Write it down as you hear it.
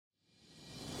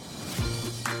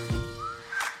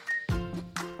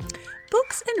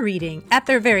Books and reading, at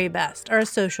their very best, are a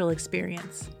social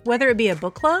experience. Whether it be a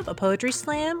book club, a poetry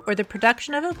slam, or the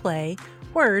production of a play,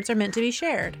 words are meant to be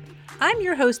shared. I'm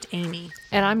your host, Amy.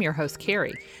 And I'm your host,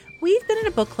 Carrie. We've been in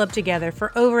a book club together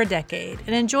for over a decade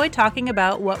and enjoy talking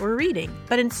about what we're reading,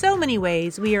 but in so many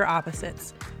ways, we are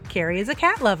opposites. Carrie is a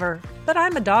cat lover, but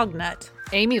I'm a dog nut.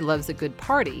 Amy loves a good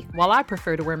party, while I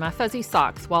prefer to wear my fuzzy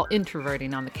socks while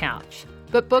introverting on the couch.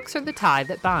 But books are the tie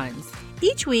that binds.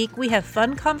 Each week, we have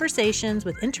fun conversations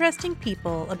with interesting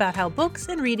people about how books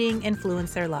and reading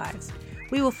influence their lives.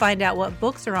 We will find out what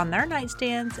books are on their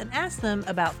nightstands and ask them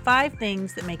about 5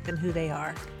 things that make them who they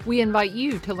are. We invite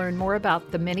you to learn more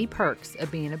about the many perks of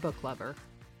being a book lover.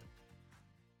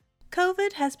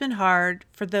 COVID has been hard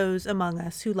for those among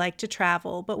us who like to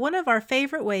travel, but one of our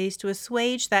favorite ways to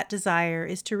assuage that desire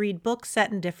is to read books set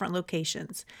in different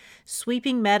locations.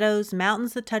 Sweeping meadows,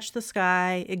 mountains that touch the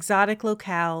sky, exotic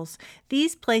locales,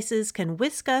 these places can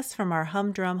whisk us from our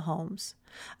humdrum homes.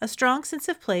 A Strong Sense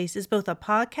of Place is both a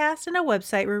podcast and a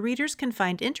website where readers can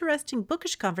find interesting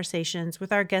bookish conversations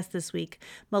with our guest this week,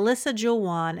 Melissa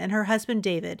Joulwan and her husband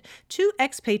David, 2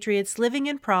 expatriates living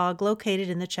in Prague located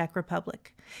in the Czech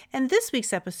Republic. In this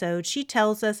week's episode, she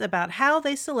tells us about how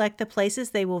they select the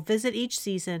places they will visit each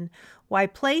season, why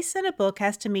place in a book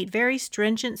has to meet very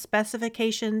stringent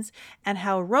specifications, and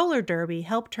how roller derby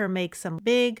helped her make some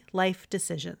big life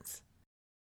decisions.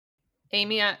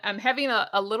 Amy, I'm having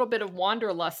a little bit of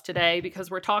wanderlust today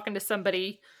because we're talking to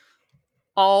somebody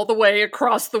all the way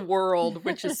across the world,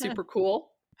 which is super cool.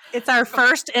 It's our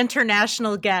first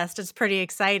international guest. It's pretty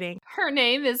exciting. Her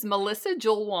name is Melissa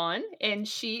Joulwan, and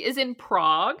she is in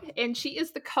Prague, and she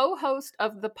is the co-host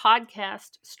of the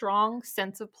podcast Strong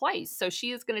Sense of Place. So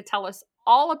she is going to tell us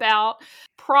all about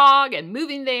Prague and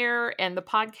moving there and the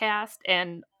podcast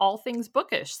and all things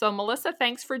bookish. So Melissa,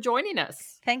 thanks for joining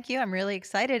us. Thank you. I'm really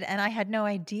excited. And I had no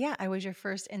idea I was your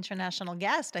first international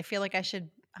guest. I feel like I should,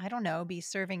 I don't know, be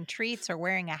serving treats or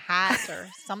wearing a hat or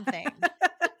something.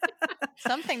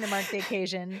 Something to mark the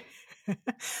occasion.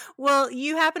 Well,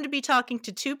 you happen to be talking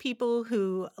to 2 people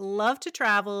who love to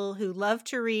travel, who love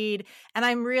to read, and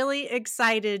I'm really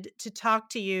excited to talk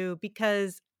to you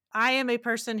because I am a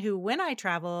person who, when I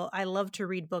travel, I love to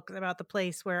read books about the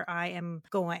place where I am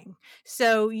going.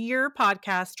 So your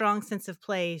podcast, Strong Sense of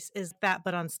Place, is that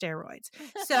but on steroids.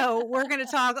 So we're going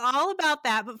to talk all about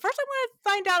that. But first, I want to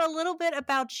find out a little bit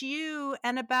about you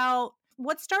and about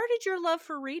what started your love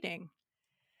for reading.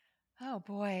 Oh,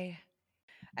 boy.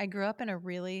 I grew up in a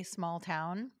really small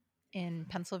town in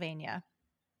Pennsylvania,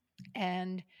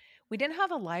 and we didn't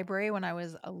have a library when I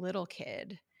was a little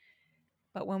kid.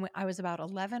 But when I was about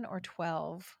 11 or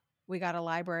 12, we got a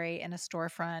library in a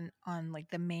storefront on like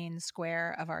the main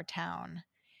square of our town.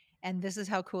 And this is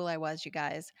how cool I was, you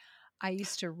guys. I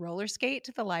used to roller skate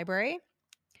to the library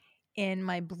in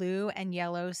my blue and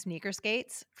yellow sneaker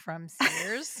skates from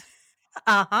Sears.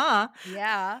 Uh-huh.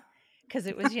 Yeah, because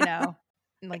it was,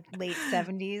 like late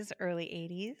 70s, early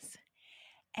 80s.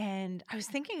 And I was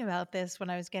thinking about this when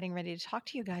I was getting ready to talk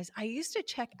to you guys. I used to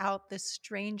check out the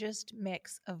strangest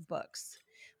mix of books.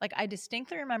 Like I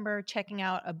distinctly remember checking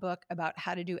out a book about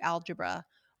how to do algebra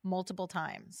multiple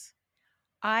times.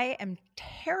 I am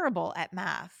terrible at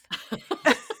math.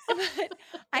 But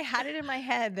I had it in my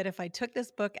head that if I took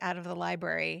this book out of the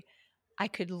library, I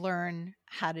could learn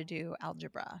how to do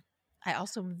algebra. I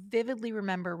also vividly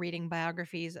remember reading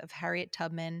biographies of Harriet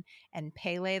Tubman and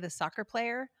Pele, the soccer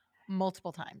player,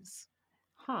 multiple times.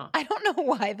 Huh. I don't know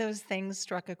why those things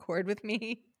struck a chord with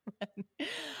me,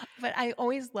 but I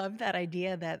always loved that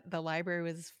idea that the library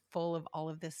was full of all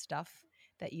of this stuff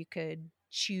that you could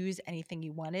choose anything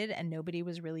you wanted and nobody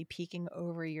was really peeking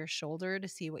over your shoulder to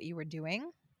see what you were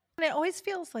doing. And it always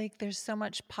feels like there's so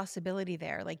much possibility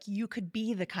there. Like you could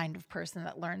be the kind of person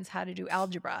that learns how to do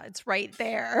algebra. It's right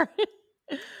there.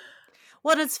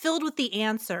 Well, it's filled with the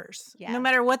answers. Yeah. No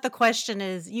matter what the question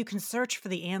is, you can search for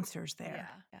the answers there.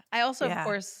 Yeah. I also, Yeah. of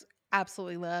course,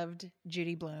 absolutely loved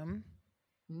Judy Blume.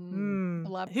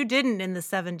 Who didn't in the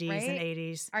 70s Right? and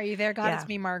 80s? Are you there, God? Yeah. It's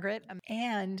me, Margaret.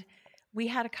 And we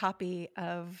had a copy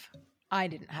of, I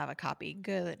didn't have a copy.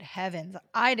 Good heavens.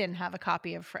 I didn't have a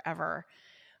copy of Forever.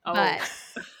 Oh.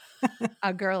 But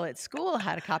a girl at school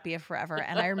had a copy of Forever.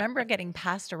 And I remember getting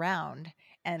passed around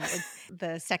and like,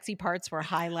 the sexy parts were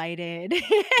highlighted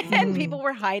and people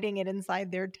were hiding it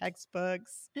inside their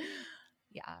textbooks.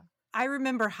 Yeah. I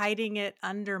remember hiding it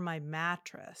under my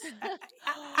mattress.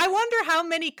 I wonder how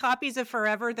many copies of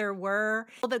Forever there were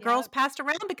that girls passed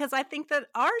around, because I think that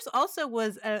ours also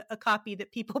was a copy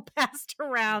that people passed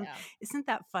around. Yeah. Isn't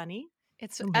that funny?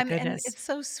 It's Oh my and goodness. it's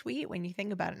so sweet when you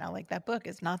think about it now. Like that book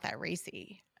is not that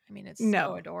racy. I mean, it's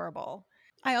No. so adorable.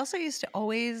 I also used to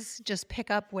always just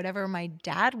pick up whatever my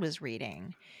dad was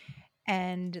reading.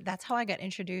 And that's how I got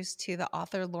introduced to the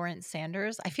author Lawrence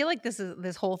Sanders. I feel like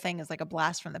this whole thing is like a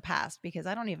blast from the past because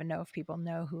I don't even know if people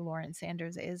know who Lawrence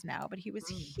Sanders is now, but he was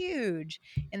Mm. huge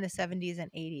in the 70s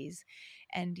and 80s.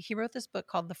 And he wrote this book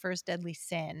called The First Deadly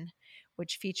Sin,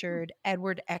 which featured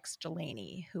Edward X.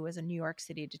 Delaney, who was a New York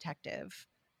City detective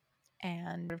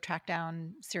and tracked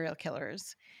down serial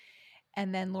killers.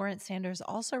 And then Lawrence Sanders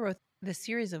also wrote the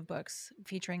series of books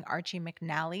featuring Archie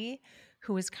McNally,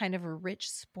 who was kind of a rich,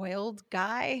 spoiled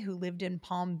guy who lived in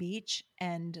Palm Beach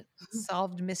and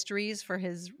solved mysteries for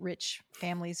his rich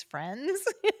family's friends.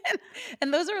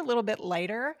 And those are a little bit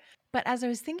lighter. But as I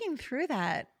was thinking through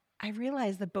that, I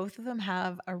realized that both of them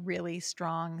have a really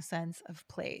strong sense of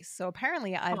place. So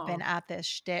apparently, I've been Aw. at this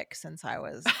shtick since I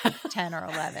was 10 or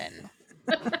 11.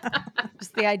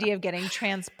 Just the idea of getting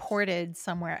transported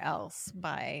somewhere else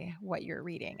by what you're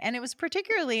reading. And it was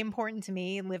particularly important to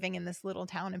me living in this little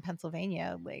town in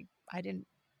Pennsylvania. Like, I didn't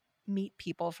meet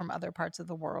people from other parts of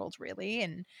the world really.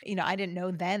 And, I didn't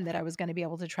know then that I was going to be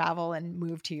able to travel and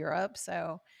move to Europe.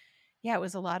 So, yeah, it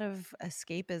was a lot of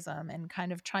escapism and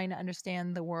kind of trying to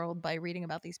understand the world by reading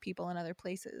about these people in other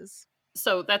places.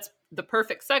 So that's the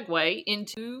perfect segue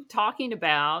into talking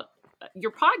about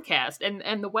your podcast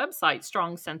and the website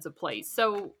Strong Sense of Place.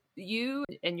 So you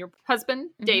and your husband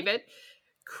David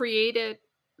created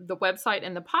the website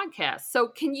and the podcast. So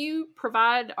can you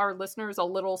provide our listeners a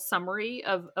little summary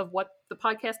of what the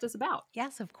podcast is about?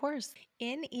 Yes, of course.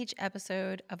 In each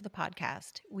episode of the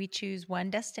podcast, we choose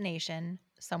one destination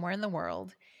somewhere in the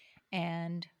world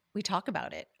and we talk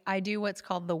about it. I do what's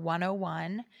called the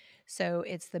 101. So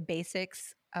it's the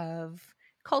basics of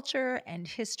culture and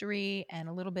history and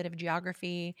a little bit of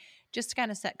geography, just to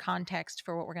kind of set context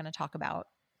for what we're going to talk about.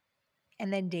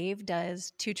 And then Dave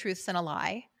does Two Truths and a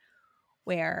Lie,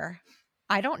 where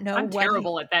I don't know I'm what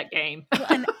terrible at that game.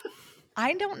 and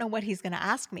I don't know what he's going to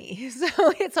ask me.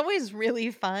 So it's always really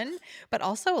fun, but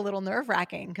also a little nerve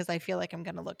wracking because I feel like I'm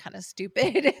going to look kind of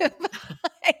stupid.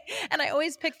 And I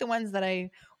always pick the ones that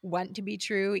I want to be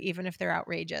true, even if they're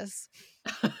outrageous.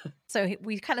 So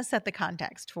we kind of set the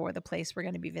context for the place we're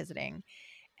going to be visiting.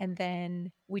 And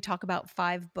then we talk about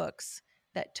 5 books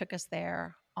that took us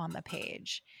there on the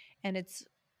page. And it's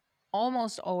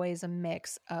almost always a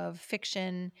mix of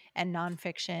fiction and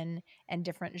nonfiction and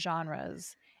different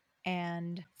genres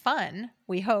and fun,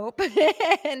 we hope,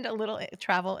 and a little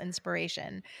travel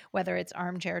inspiration, whether it's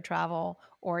armchair travel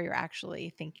or you're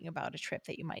actually thinking about a trip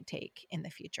that you might take in the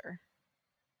future.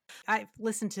 I've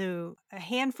listened to a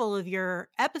handful of your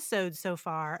episodes so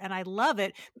far, and I love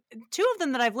it. 2 of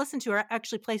them that I've listened to are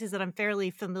actually places that I'm fairly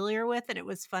familiar with, and it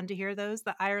was fun to hear those,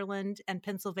 the Ireland and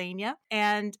Pennsylvania.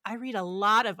 And I read a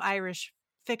lot of Irish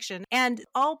fiction, and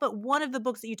all but one of the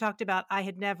books that you talked about I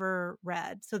had never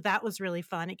read. So that was really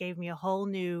fun. It gave me a whole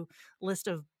new list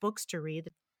of books to read.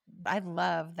 I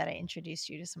love that I introduced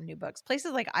you to some new books.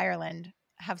 Places like Ireland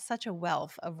have such a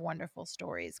wealth of wonderful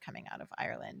stories coming out of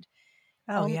Ireland.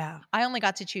 Oh, yeah. I only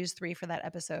got to choose 3 for that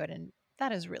episode, and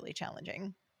that is really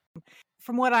challenging.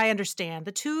 From what I understand,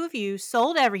 the 2 of you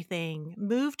sold everything,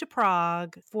 moved to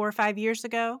Prague 4 or 5 years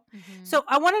ago. So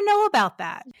I want to know about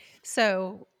that.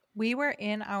 So we were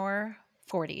in our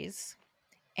 40s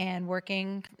and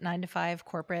working 9 to 5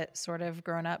 corporate sort of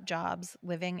grown-up jobs,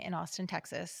 living in Austin,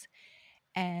 Texas.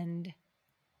 And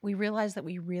we realized that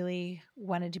we really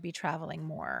wanted to be traveling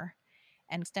more.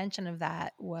 An extension of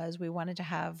that was we wanted to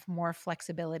have more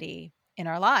flexibility in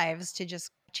our lives to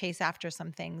just chase after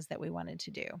some things that we wanted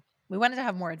to do. We wanted to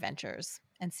have more adventures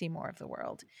and see more of the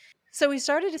world. So we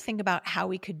started to think about how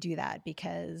we could do that,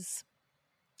 because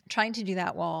trying to do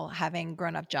that while having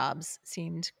grown-up jobs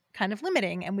seemed kind of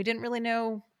limiting, and we didn't really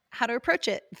know how to approach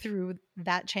it through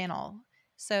that channel.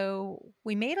 So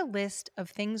we made a list of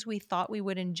things we thought we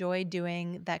would enjoy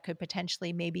doing that could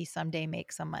potentially maybe someday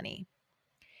make some money.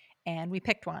 And we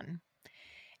picked one.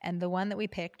 And the one that we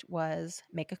picked was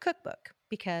make a cookbook,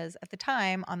 because at the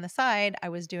time on the side, I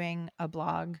was doing a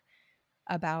blog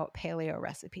about paleo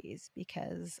recipes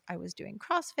because I was doing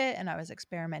CrossFit and I was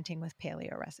experimenting with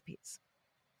paleo recipes.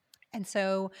 And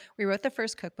so we wrote the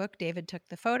first cookbook. David took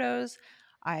the photos.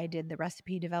 I did the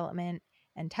recipe development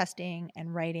and testing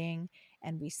and writing,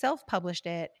 and we self-published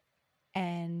it,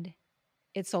 and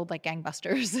it sold like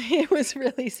gangbusters. It was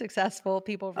really successful.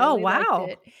 People Oh, really liked wow.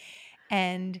 it.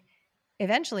 And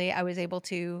eventually I was able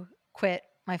to quit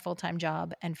my full-time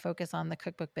job and focus on the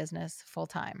cookbook business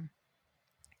full-time.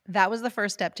 That was the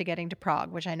first step to getting to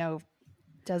Prague, which I know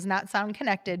does not sound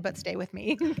connected, but stay with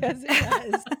me because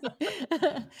it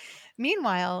does.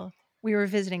 Meanwhile, we were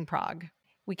visiting Prague.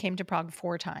 We came to Prague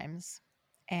 4 times.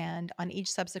 And on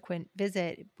each subsequent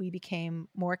visit, we became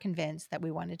more convinced that we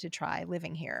wanted to try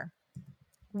living here.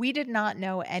 We did not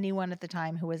know anyone at the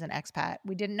time who was an expat.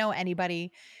 We didn't know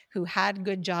anybody who had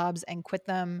good jobs and quit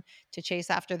them to chase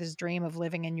after this dream of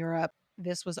living in Europe.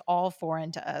 This was all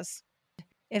foreign to us.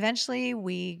 Eventually,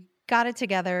 we got it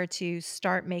together to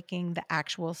start making the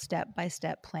actual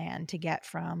step-by-step plan to get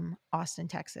from Austin,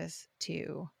 Texas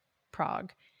to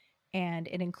Prague. And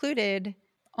it included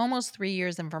almost 3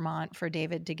 years in Vermont for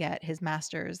David to get his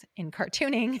master's in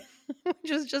cartooning,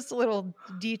 which was just a little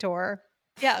detour.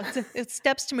 Yeah, it's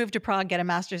steps to move to Prague, get a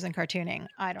master's in cartooning.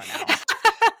 I don't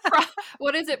know.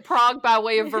 What is it? Prague by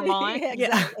way of Vermont? Yeah,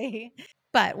 exactly.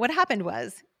 But what happened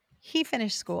was he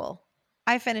finished school.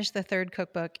 I finished the third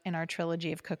cookbook in our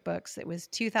trilogy of cookbooks. It was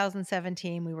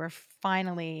 2017. We were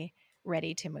finally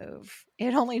ready to move.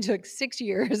 It only took 6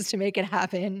 years to make it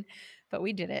happen, but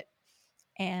we did it.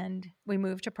 And we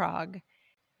moved to Prague.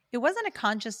 It wasn't a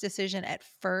conscious decision at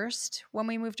first when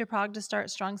we moved to Prague to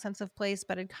start Strong Sense of Place,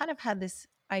 but I'd kind of had this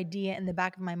idea in the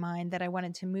back of my mind that I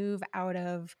wanted to move out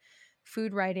of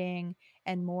food writing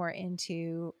and more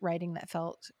into writing that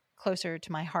felt closer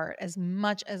to my heart. As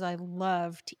much as I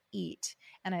love to eat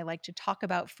and I like to talk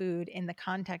about food in the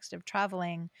context of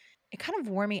traveling, it kind of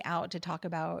wore me out to talk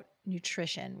about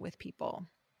nutrition with people.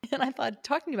 And I thought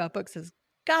talking about books has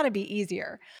got to be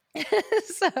easier.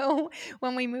 So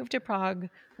when we moved to Prague,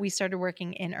 we started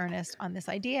working in earnest on this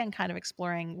idea and kind of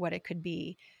exploring what it could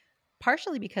be.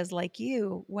 Partially because, like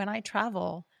you, when I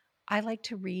travel, I like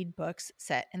to read books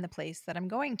set in the place that I'm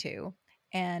going to.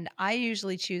 And I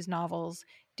usually choose novels.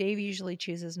 Dave usually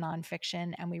chooses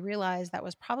nonfiction. And we realized that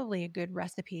was probably a good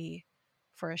recipe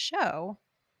for a show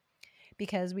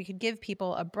because we could give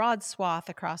people a broad swath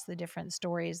across the different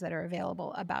stories that are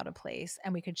available about a place.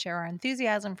 And we could share our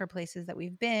enthusiasm for places that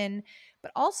we've been,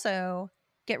 but also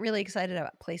get really excited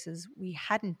about places we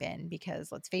hadn't been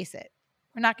because, let's face it,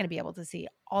 we're not going to be able to see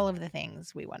all of the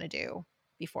things we want to do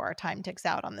before our time ticks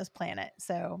out on this planet.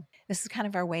 So this is kind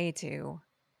of our way to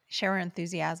share our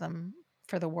enthusiasm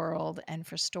for the world and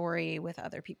for story with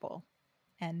other people.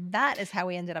 And that is how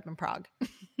we ended up in Prague.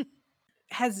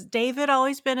 Has David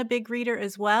always been a big reader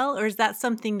as well, or is that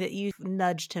something that you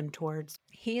nudged him towards?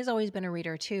 He has always been a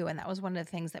reader too, and that was one of the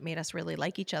things that made us really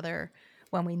like each other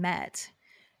when we met.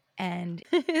 And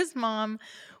his mom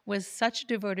was such a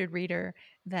devoted reader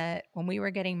that when we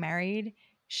were getting married,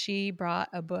 she brought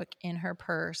a book in her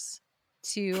purse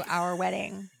to our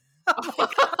wedding. Oh my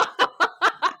God.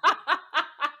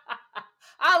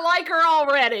 I like her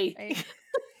already. Right?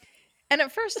 And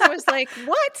at first I was like,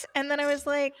 what? And then I was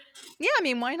like, yeah, I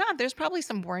mean, why not? There's probably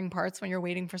some boring parts when you're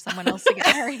waiting for someone else to get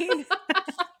married.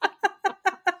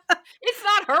 It's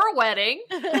not her wedding.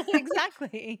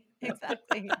 Exactly.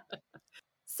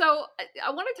 So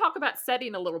I want to talk about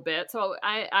setting a little bit. So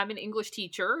I'm an English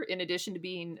teacher in addition to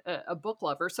being a book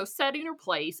lover. So setting or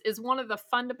place is one of the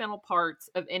fundamental parts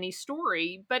of any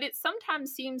story, but it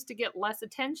sometimes seems to get less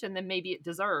attention than maybe it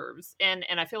deserves. And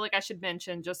I feel like I should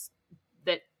mention just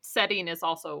that setting is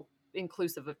also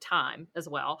inclusive of time as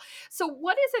well. So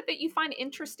what is it that you find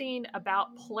interesting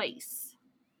about place?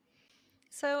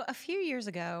 So a few years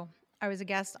ago, I was a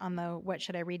guest on the What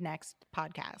Should I Read Next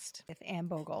podcast with Anne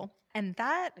Bogle. And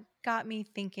that got me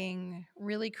thinking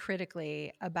really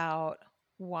critically about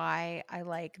why I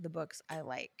like the books I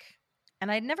like.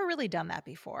 And I'd never really done that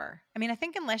before. I mean, I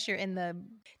think unless you're in the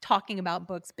talking about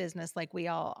books business like we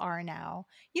all are now,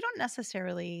 you don't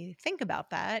necessarily think about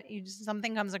that. You just,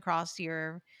 something comes across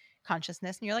your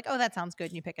consciousness and you're like, oh, that sounds good.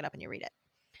 And you pick it up and you read it.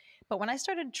 But when I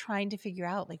started trying to figure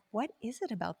out, like, what is it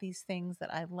about these things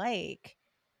that I like,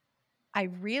 I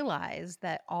realized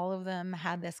that all of them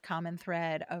had this common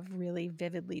thread of really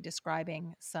vividly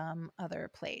describing some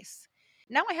other place.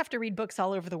 Now I have to read books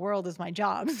all over the world as my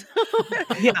job.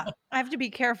 Yeah. I have to be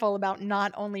careful about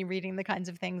not only reading the kinds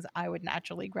of things I would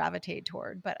naturally gravitate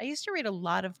toward, but I used to read a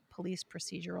lot of police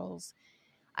procedurals.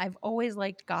 I've always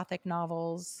liked Gothic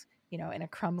novels, you know, in a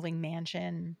crumbling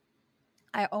mansion.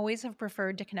 I always have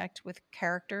preferred to connect with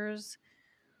characters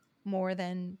more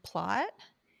than plot.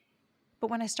 But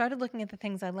when I started looking at the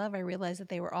things I love, I realized that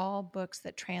they were all books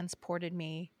that transported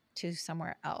me to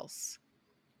somewhere else.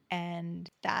 And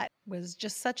that was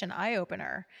just such an eye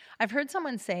opener. I've heard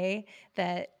someone say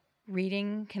that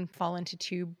reading can fall into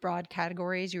two broad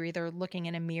categories. You're either looking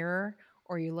in a mirror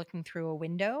or you're looking through a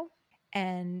window.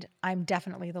 And I'm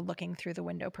definitely the looking through the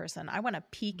window person. I want to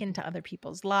peek into other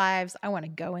people's lives. I want to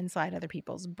go inside other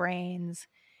people's brains.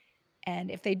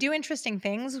 And if they do interesting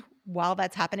things while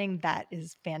that's happening, that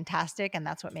is fantastic. And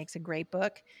that's what makes a great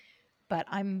book. But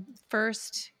I'm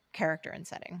first character and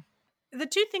setting. The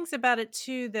two things about it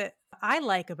too that I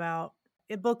like about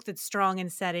a book that's strong in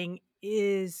setting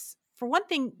is, for one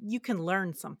thing, you can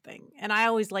learn something. And I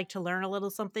always like to learn a little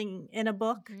something in a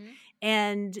book. Mm-hmm.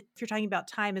 And if you're talking about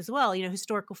time as well,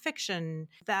 historical fiction,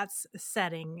 that's a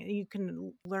setting. You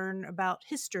can learn about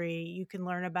history. You can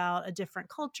learn about a different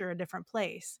culture, a different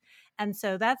place. And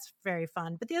so that's very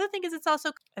fun. But the other thing is it's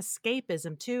also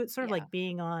escapism too. It's sort of Yeah. like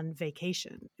being on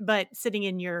vacation, but sitting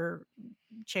in your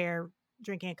chair,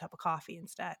 drinking a cup of coffee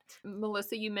instead.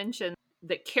 Melissa, you mentioned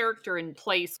that character and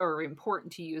place are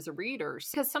important to you as a reader,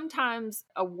 because sometimes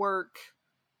a work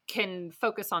can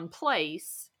focus on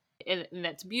place, and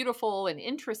that's beautiful and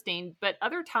interesting, but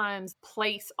other times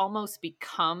place almost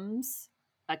becomes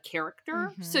a character.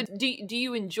 Mm-hmm. So do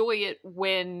you enjoy it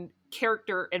when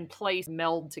character and place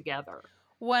meld together?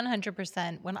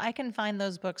 100%. When I can find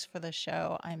those books for the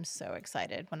show, I'm so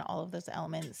excited when all of those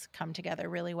elements come together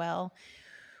really well.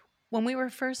 When we were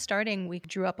first starting, we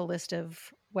drew up a list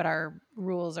of what our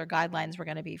rules or guidelines were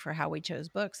going to be for how we chose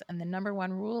books. And the number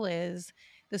one rule is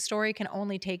the story can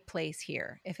only take place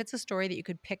here. If it's a story that you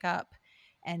could pick up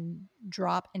and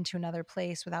drop into another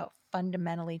place without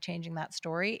fundamentally changing that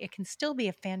story, it can still be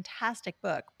a fantastic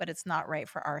book, but it's not right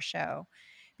for our show.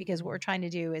 Because what we're trying to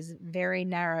do is very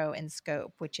narrow in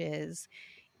scope, which is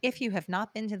if you have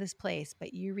not been to this place,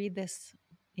 but you read this,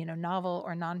 novel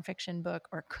or nonfiction book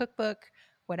or cookbook,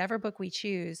 whatever book we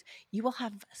choose, you will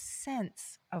have a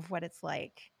sense of what it's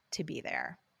like to be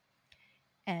there.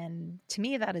 And to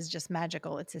me, that is just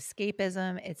magical. It's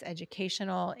escapism, it's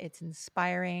educational, it's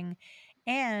inspiring,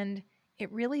 and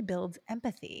it really builds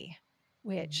empathy,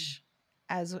 which,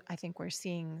 as I think we're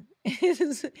seeing,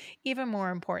 is even more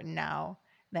important now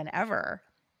than ever.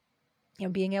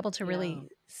 Being able to really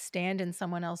stand in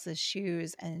someone else's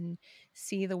shoes and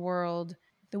see the world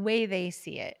the way they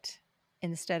see it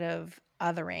instead of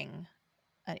othering,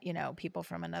 people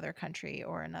from another country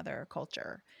or another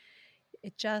culture.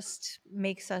 It just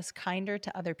makes us kinder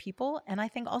to other people, and I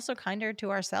think also kinder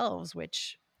to ourselves,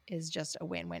 which is just a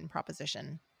win-win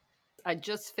proposition. I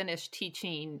just finished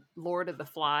teaching Lord of the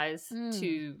Flies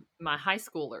to my high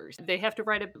schoolers. They have to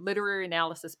write a literary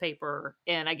analysis paper,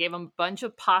 and I gave them a bunch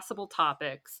of possible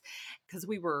topics because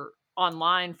we were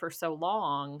online for so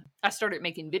long. I started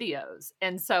making videos.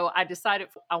 And so I decided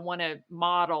I want to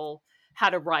model how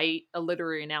to write a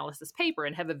literary analysis paper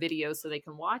and have a video so they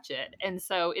can watch it. And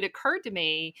so it occurred to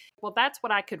me, well, that's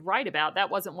what I could write about. That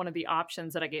wasn't one of the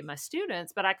options that I gave my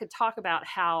students, but I could talk about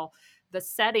how the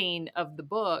setting of the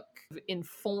book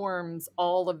informs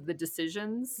all of the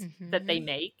decisions that they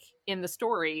make in the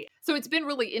story. So it's been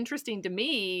really interesting to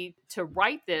me to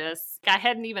write this. I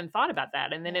hadn't even thought about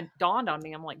that. And then it dawned on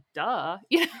me, I'm like, duh,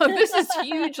 this is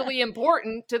hugely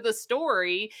important to the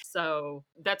story. So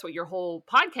that's what your whole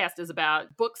podcast is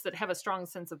about, books that have a strong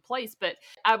sense of place. But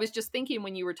I was just thinking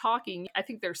when you were talking, I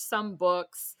think there's some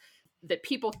books that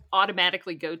people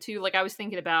automatically go to. Like I was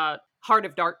thinking about Heart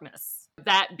of Darkness,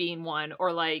 that being one,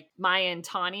 or like Maya and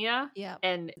Tanya,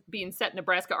 and being set in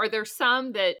Nebraska. Are there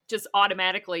some that just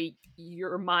automatically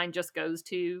your mind just goes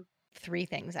to? 3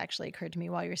 things actually occurred to me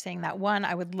while you were saying that. 1,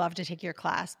 I would love to take your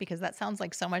class because that sounds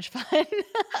like so much fun.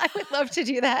 I would love to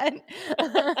do that.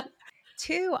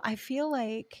 2, I feel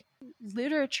like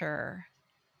literature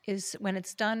is, when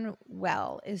it's done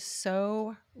well, is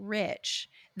so rich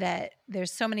that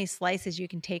there's so many slices you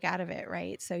can take out of it,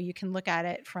 right? So you can look at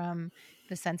it from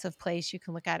the sense of place, you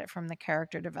can look at it from the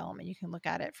character development, you can look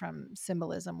at it from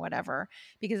symbolism, whatever.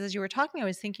 Because as you were talking, I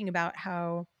was thinking about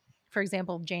how, for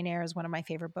example, Jane Eyre is one of my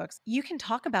favorite books. You can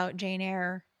talk about Jane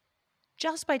Eyre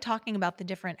just by talking about the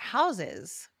different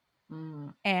houses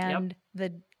and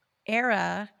the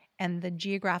era and the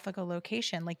geographical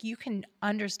location. Like you can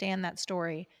understand that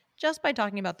story just by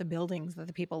talking about the buildings that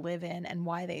the people live in and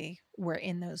why they were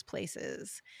in those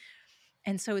places.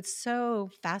 And so it's so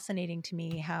fascinating to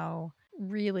me how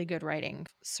really good writing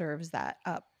serves that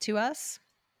up to us.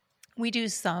 We do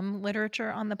some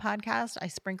literature on the podcast. I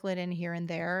sprinkle it in here and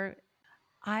there.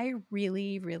 I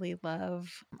really, really love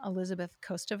Elizabeth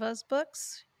Kostova's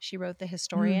books. She wrote The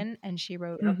Historian and she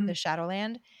wrote The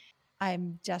Shadowland.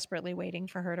 I'm desperately waiting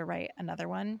for her to write another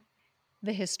one.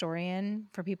 The Historian,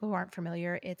 for people who aren't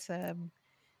familiar, it's a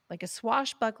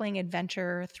swashbuckling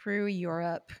adventure through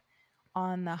Europe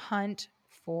on the hunt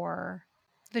for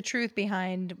the truth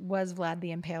behind, was Vlad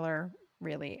the Impaler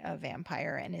really a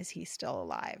vampire and is he still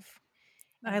alive?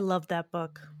 I love that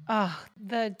book. Oh,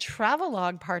 the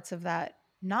travelogue parts of that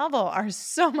novel are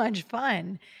so much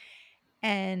fun.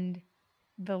 And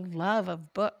the love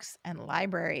of books and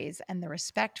libraries and the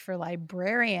respect for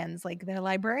librarians. Like the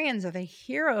librarians are the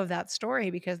hero of that story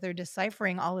because they're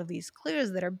deciphering all of these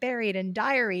clues that are buried in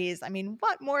diaries. I mean,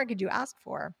 what more could you ask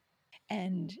for?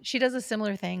 And she does a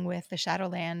similar thing with the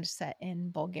Shadowland set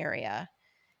in Bulgaria,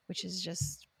 which is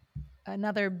just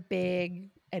another big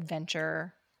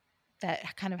adventure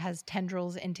that kind of has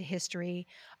tendrils into history.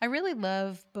 I really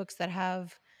love books that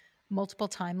have multiple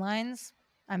timelines.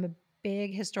 I'm a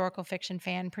big historical fiction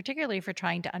fan, particularly for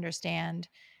trying to understand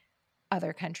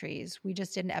other countries. We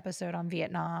just did an episode on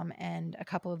Vietnam, and a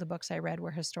couple of the books I read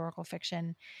were historical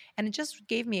fiction. And it just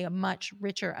gave me a much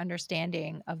richer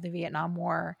understanding of the Vietnam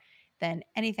War than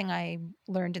anything I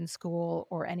learned in school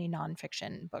or any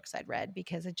nonfiction books I'd read,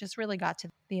 because it just really got to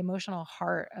the emotional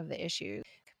heart of the issue.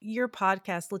 Your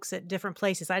podcast looks at different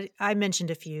places. I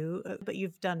mentioned a few, but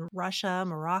you've done Russia,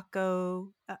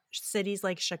 Morocco, cities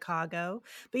like Chicago,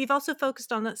 but you've also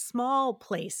focused on the small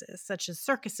places such as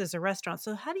circuses or restaurants.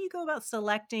 So how do you go about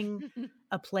selecting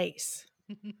a place?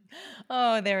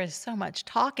 Oh, there is so much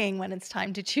talking when it's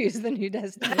time to choose the new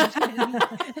destination.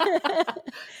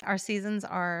 Our seasons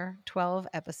are 12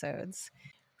 episodes.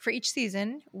 For each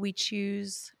season, we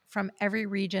choose from every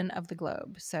region of the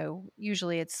globe. So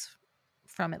usually it's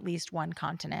from at least one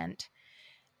continent.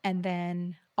 And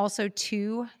then also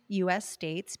 2 US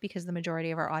states, because the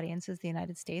majority of our audience is the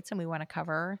United States and we want to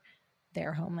cover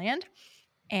their homeland.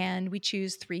 And we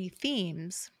choose 3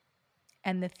 themes.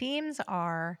 And the themes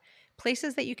are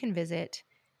places that you can visit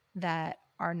that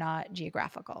are not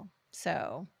geographical.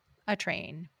 So a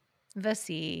train, the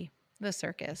sea, the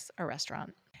circus, a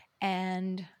restaurant.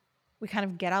 And we kind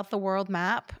of get out the world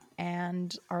map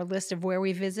and our list of where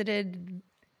we visited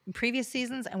in previous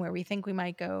seasons and where we think we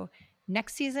might go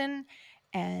next season,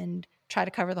 and try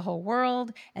to cover the whole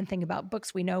world and think about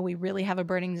books we know we really have a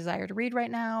burning desire to read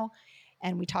right now.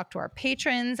 And we talk to our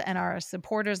patrons and our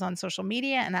supporters on social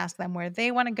media and ask them where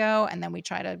they want to go. And then we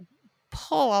try to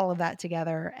pull all of that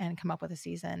together and come up with a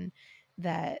season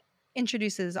that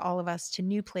introduces all of us to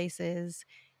new places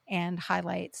and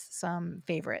highlights some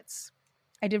favorites.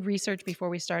 I did research before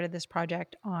we started this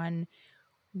project on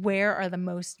where are the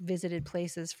most visited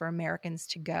places for Americans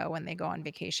to go when they go on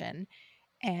vacation.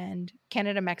 And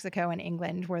Canada, Mexico, and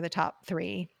England were the top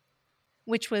 3,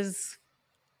 which was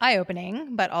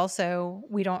eye-opening, but also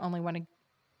we don't only want to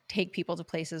take people to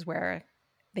places where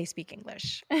they speak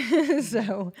English.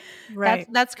 So Right.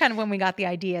 that's kind of when we got the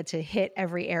idea to hit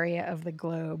every area of the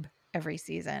globe every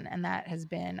season, and that has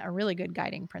been a really good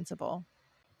guiding principle.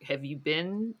 Have you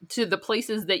been to the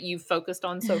places that you've focused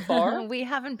on so far? We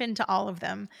haven't been to all of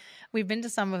them. We've been to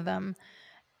some of them,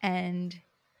 and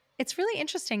it's really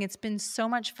interesting. It's been so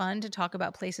much fun to talk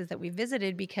about places that we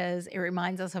visited because it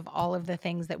reminds us of all of the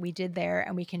things that we did there,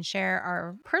 and we can share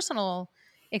our personal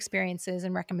experiences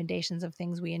and recommendations of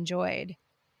things we enjoyed.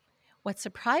 What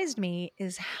surprised me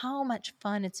is how much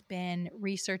fun it's been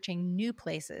researching new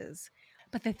places.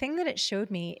 But the thing that it showed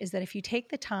me is that if you take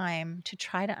the time to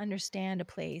try to understand a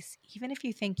place, even if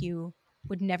you think you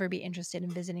would never be interested in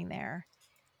visiting there,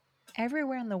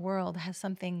 everywhere in the world has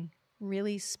something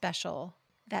really special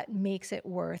that makes it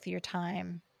worth your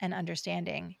time and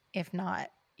understanding, if not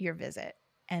your visit.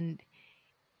 And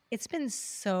it's been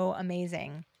so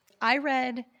amazing. I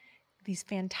read these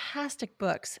fantastic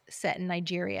books set in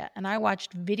Nigeria, and I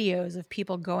watched videos of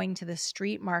people going to the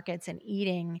street markets and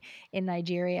eating in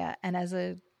Nigeria. And as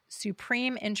a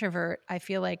supreme introvert, I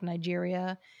feel like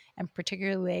Nigeria, and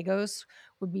particularly Lagos,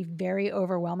 would be very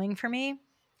overwhelming for me.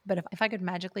 But if I could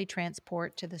magically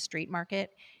transport to the street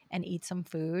market and eat some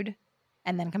food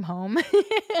and then come home,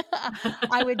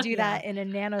 I would do Yeah. that in a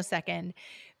nanosecond,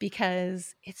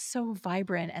 because it's so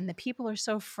vibrant and the people are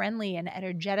so friendly and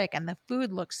energetic and the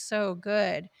food looks so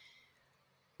good.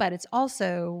 But it's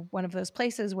also one of those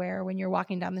places where when you're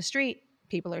walking down the street,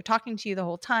 people are talking to you the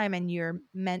whole time and you're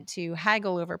meant to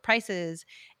haggle over prices,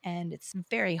 and it's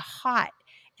very hot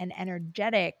and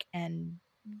energetic and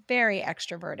very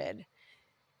extroverted.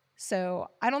 So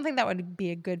I don't think that would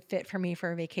be a good fit for me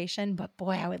for a vacation, but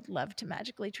boy, I would love to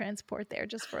magically transport there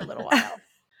just for a little while.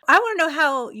 I want to know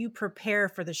how you prepare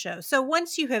for the show. So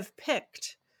once you have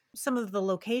picked some of the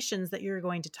locations that you're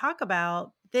going to talk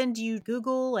about, then do you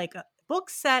Google like a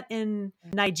book set in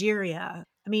Nigeria?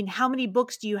 I mean, how many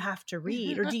books do you have to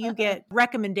read? Or do you get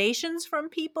recommendations from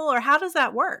people? Or how does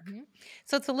that work? Mhm.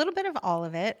 So it's a little bit of all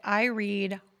of it. I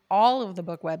read all of the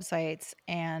book websites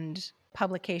and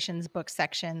publications, book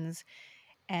sections,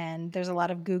 and there's a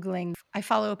lot of Googling. I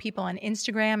follow people on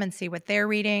Instagram and see what they're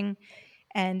reading.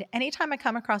 And anytime I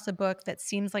come across a book that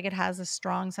seems like it has a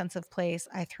strong sense of place,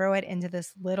 I throw it into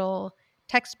this little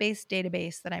text based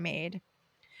database that I made.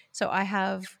 So I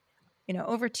have,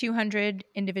 over 200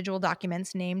 individual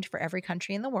documents named for every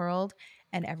country in the world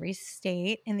and every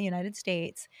state in the United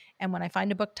States. And when I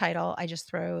find a book title, I just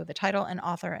throw the title and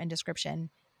author and description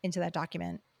into that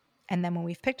document. And then when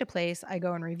we've picked a place, I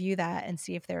go and review that and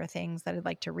see if there are things that I'd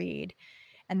like to read.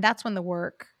 And that's when the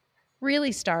work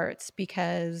really starts,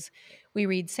 because we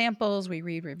read samples, we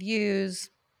read reviews,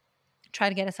 try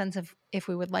to get a sense of if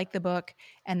we would like the book,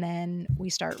 and then we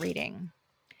start reading.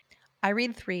 I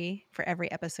read 3 for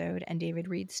every episode, and David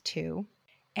reads 2.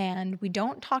 And we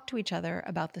don't talk to each other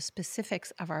about the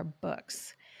specifics of our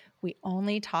books. We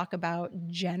only talk about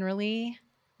generally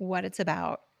what it's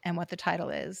about and what the title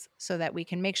is, so that we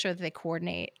can make sure that they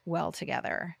coordinate well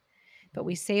together. But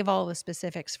we save all the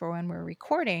specifics for when we're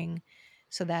recording,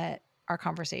 so that our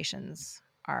conversations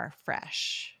are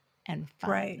fresh and fun.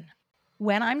 Right.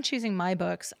 When I'm choosing my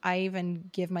books, I even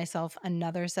give myself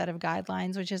another set of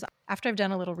guidelines, which is after I've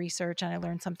done a little research and I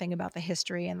learned something about the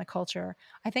history and the culture,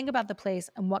 I think about the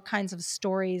place and what kinds of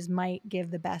stories might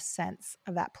give the best sense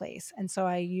of that place. And so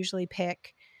I usually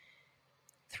pick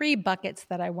 3 buckets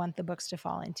that I want the books to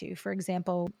fall into. For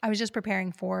example, I was just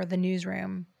preparing for The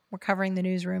Newsroom. We're covering The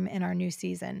Newsroom in our new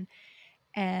season.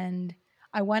 And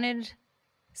I wanted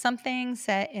something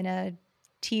set in a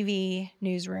TV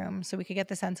newsroom so we could get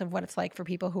the sense of what it's like for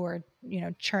people who are,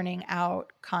 churning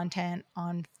out content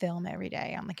on film every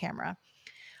day on the camera.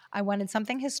 I wanted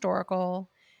something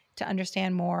historical to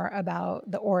understand more about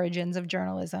the origins of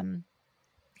journalism.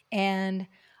 And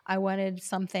I wanted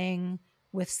something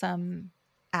with some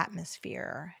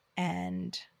atmosphere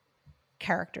and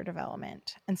character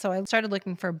development. And so I started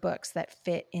looking for books that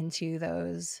fit into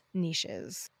those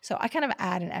niches. So I kind of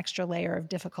add an extra layer of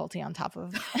difficulty on top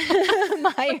of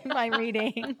my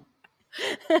reading.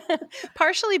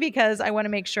 Partially because I want to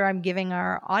make sure I'm giving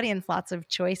our audience lots of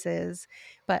choices,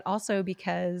 but also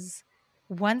because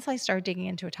once I start digging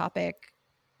into a topic,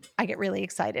 I get really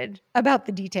excited about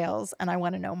the details and I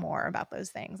want to know more about those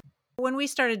things. When we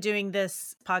started doing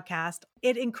this podcast,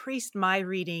 it increased my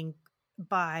reading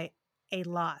by a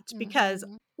lot because,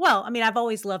 well, I mean, I've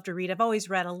always loved to read. I've always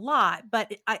read a lot, but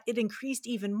it increased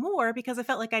even more because I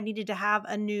felt like I needed to have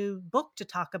a new book to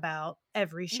talk about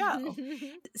every show.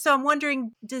 So I'm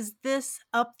wondering, does this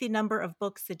up the number of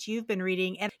books that you've been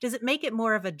reading? And does it make it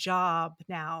more of a job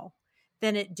now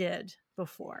than it did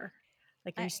before?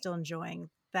 Like, are you still enjoying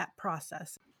that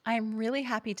process? I'm really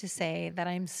happy to say that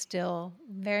I'm still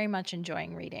very much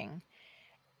enjoying reading.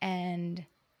 And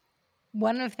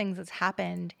one of the things that's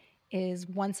happened is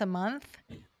once a month,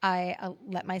 I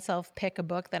let myself pick a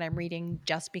book that I'm reading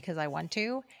just because I want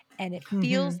to. And it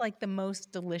feels like the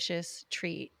most delicious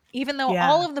treat, even though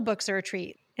all of the books are a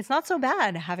treat. It's not so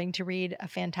bad having to read a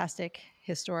fantastic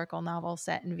historical novel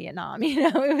set in Vietnam.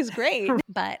 It was great.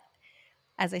 But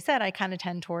as I said, I kind of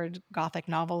tend toward Gothic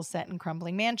novels set in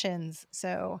crumbling mansions.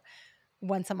 So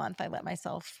once a month, I let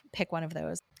myself pick one of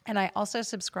those. And I also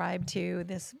subscribe to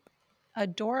this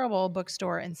adorable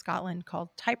bookstore in Scotland called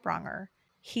Typewriter.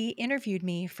 He interviewed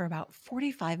me for about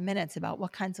 45 minutes about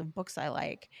what kinds of books I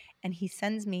like. And he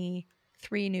sends me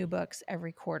 3 new books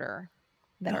every quarter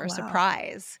that are a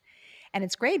surprise. And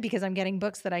it's great because I'm getting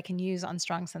books that I can use on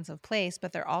Strong Sense of Place,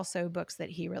 but they're also books that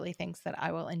he really thinks that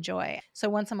I will enjoy. So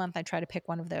once a month, I try to pick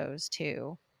one of those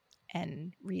too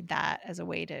and read that as a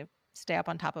way to stay up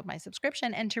on top of my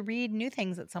subscription and to read new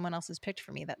things that someone else has picked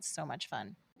for me. That's so much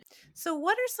fun. So,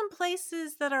 what are some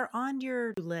places that are on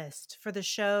your list for the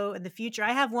show in the future?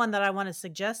 I have one that I want to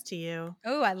suggest to you.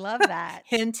 Oh, I love that.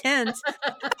 Hint, hint.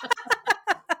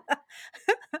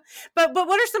 But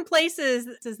what are some places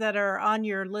that are on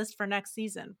your list for next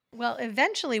season? Well,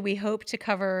 eventually we hope to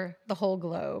cover the whole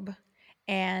globe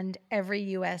and every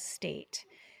U.S. state.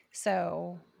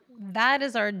 So that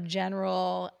is our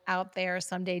general out there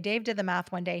someday. Dave did the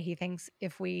math one day. He thinks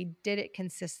if we did it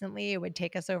consistently, it would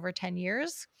take us over 10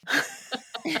 years.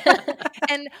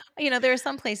 And, there are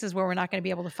some places where we're not going to be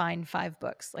able to find 5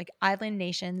 books. Like island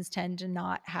nations tend to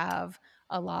not have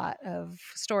a lot of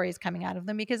stories coming out of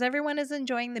them because everyone is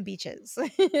enjoying the beaches.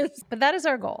 But that is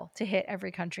our goal, to hit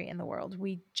every country in the world.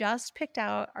 We just picked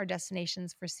out our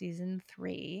destinations for season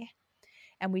 3,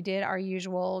 and we did our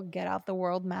usual get out the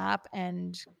world map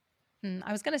and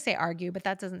I was going to say argue, but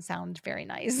that doesn't sound very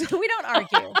nice. We don't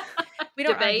argue. We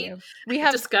don't Debate, argue. We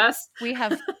have discuss. We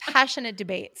have passionate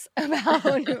debates about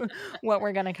what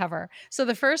we're going to cover. So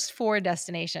the first 4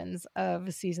 destinations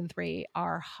of season 3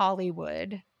 are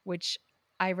Hollywood, which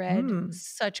I read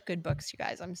such good books, you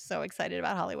guys. I'm so excited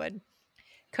about Hollywood.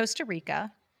 Costa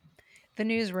Rica, the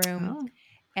Newsroom,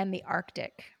 and the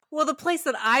Arctic. Well, the place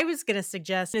that I was going to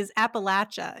suggest is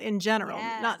Appalachia in general,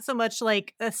 not so much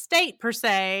like a state per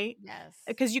se, Yes.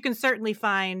 because you can certainly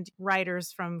find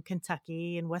writers from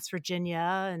Kentucky and West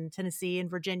Virginia and Tennessee and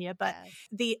Virginia, but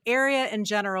the area in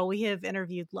general, we have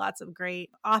interviewed lots of great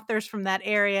authors from that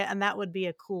area, and that would be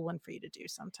a cool one for you to do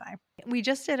sometime. We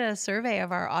just did a survey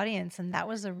of our audience, and that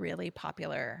was a really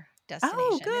popular destination.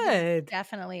 Oh, good. It is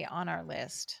definitely on our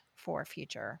list for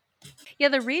future. Yeah,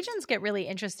 the regions get really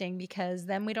interesting because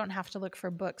then we don't have to look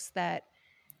for books that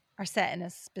are set in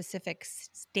a specific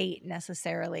state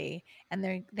necessarily,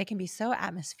 and they can be so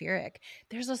atmospheric.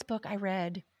 There's this book I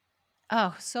read,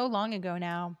 so long ago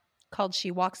now, called She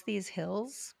Walks These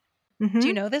Hills. Mm-hmm. Do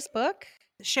you know this book?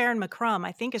 Sharon McCrum,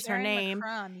 I think is her name.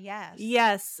 Sharon McCrum, yes.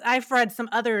 Yes, I've read some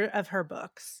other of her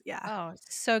books. Yeah. Oh,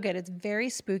 so good. It's very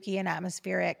spooky and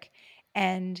atmospheric.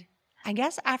 And I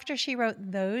guess after she wrote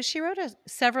those, she wrote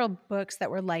several books that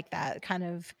were like that, kind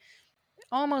of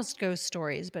almost ghost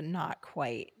stories, but not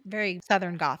quite. Very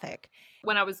Southern Gothic.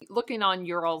 When I was looking on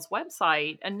your all's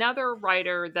website, another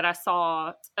writer that I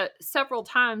saw several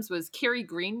times was Carrie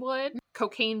Greenwood,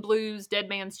 Cocaine Blues, Dead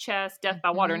Man's Chest, Death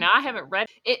by Water. Now, I haven't read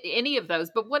any of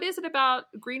those, but what is it about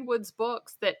Greenwood's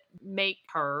books that make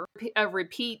her a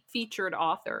repeat featured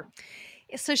author?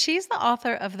 So she's the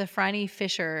author of the Phryne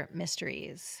Fisher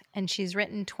mysteries, and she's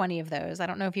written 20 of those. I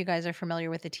don't know if you guys are familiar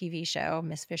with the TV show,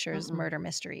 Miss Fisher's Murder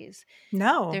Mysteries.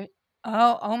 No.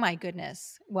 Oh my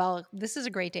goodness. Well, this is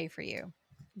a great day for you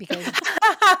because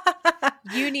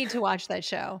you need to watch that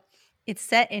show. It's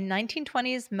set in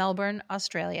 1920s Melbourne,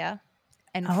 Australia,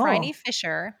 and Phryne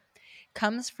Fisher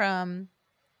comes from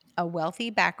a wealthy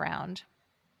background.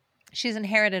 She's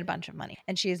inherited a bunch of money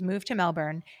and she has moved to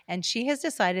Melbourne, and she has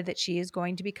decided that she is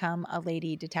going to become a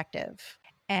lady detective.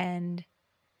 And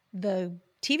the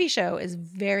TV show is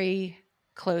very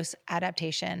close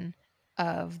adaptation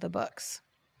of the books.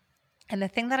 And the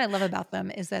thing that I love about them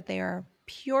is that they are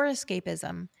pure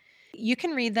escapism. You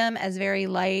can read them as very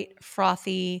light,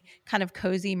 frothy, kind of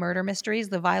cozy murder mysteries.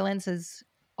 The violence is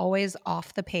always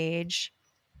off the page.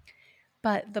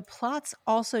 But the plots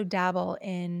also dabble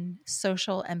in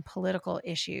social and political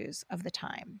issues of the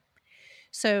time.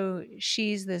 So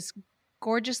she's this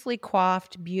gorgeously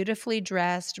coiffed, beautifully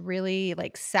dressed, really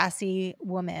like sassy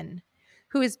woman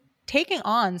who is taking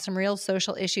on some real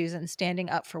social issues and standing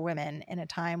up for women in a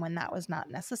time when that was not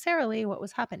necessarily what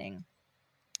was happening.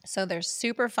 So they're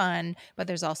super fun, but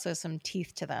there's also some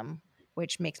teeth to them,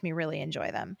 which makes me really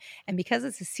enjoy them. And because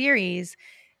it's a series,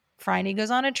 Phryne goes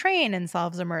on a train and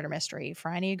solves a murder mystery.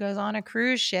 Phryne goes on a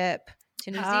cruise ship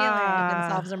to New Zealand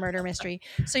and solves a murder mystery.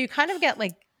 So you kind of get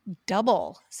like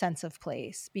double sense of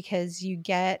place because you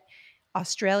get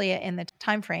Australia in the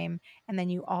time frame, and then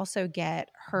you also get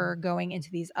her going into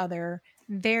these other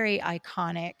very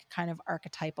iconic kind of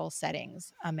archetypal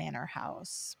settings, a manor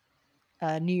house,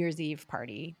 a New Year's Eve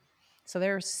party. So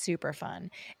they're super fun.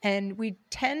 And we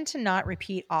tend to not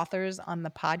repeat authors on the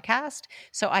podcast.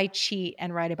 So I cheat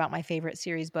and write about my favorite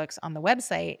series books on the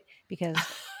website because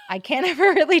I can't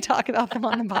ever really talk about them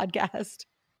on the podcast.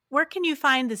 Where can you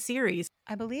find the series?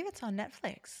 I believe it's on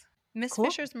Netflix. Miss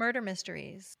Fisher's Murder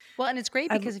Mysteries. Well, and it's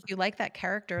great because if you like that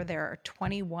character, there are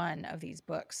 21 of these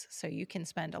books. So you can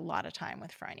spend a lot of time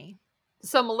with Phryne.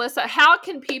 So, Melissa, how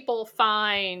can people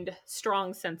find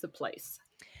Strong Sense of Place?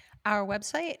 Our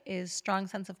website is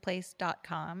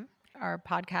strongsenseofplace.com. Our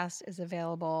podcast is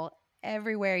available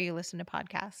everywhere you listen to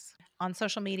podcasts. On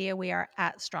social media, we are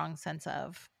at Strong Sense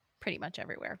of, pretty much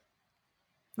everywhere.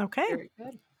 Okay. Very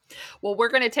good. Well, we're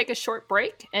going to take a short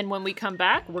break, and when we come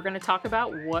back, we're going to talk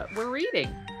about what we're reading.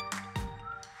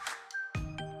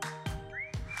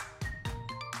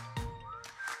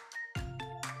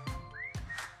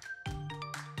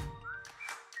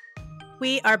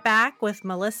 We are back with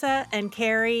Melissa and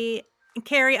Carrie.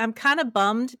 Carrie, I'm kind of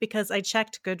bummed because I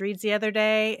checked Goodreads the other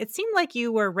day. It seemed like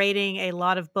you were rating a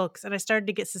lot of books, and I started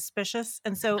to get suspicious.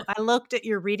 And so I looked at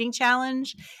your reading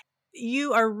challenge.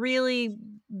 You are really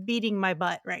beating my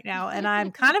butt right now, and I'm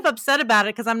kind of upset about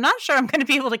it because I'm not sure I'm going to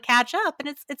be able to catch up, and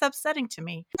it's upsetting to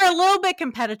me. We're a little bit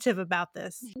competitive about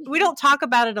this. We don't talk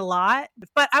about it a lot,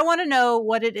 but I want to know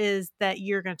what it is that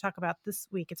you're going to talk about this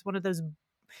week. It's one of those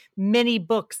many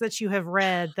books that you have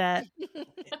read that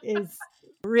is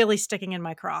really sticking in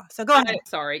my craw. So go ahead.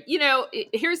 Sorry.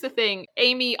 Here's the thing.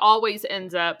 Amy always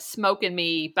ends up smoking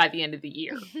me by the end of the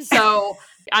year. So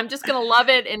I'm just going to love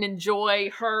it and enjoy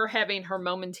her having her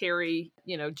momentary,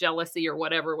 jealousy or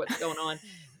what's going on.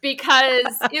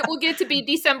 Because it will get to be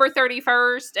December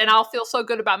 31st and I'll feel so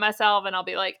good about myself and I'll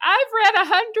be like, I've read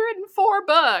 104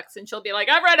 books. And she'll be like,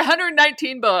 I've read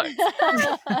 119 books.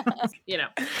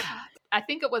 I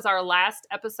think it was our last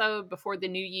episode before the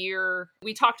new year.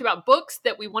 We talked about books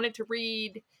that we wanted to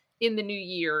read in the new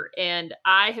year, and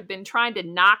I have been trying to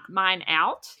knock mine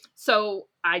out. So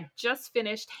I just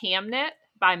finished Hamnet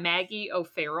by Maggie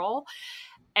O'Farrell,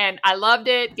 and I loved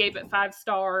it, gave it 5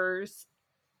 stars.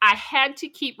 I had to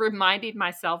keep reminding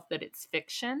myself that it's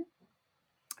fiction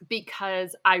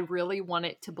because I really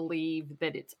wanted to believe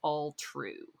that it's all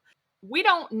true. We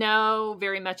don't know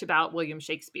very much about William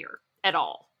Shakespeare at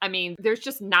all. I mean, there's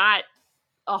just not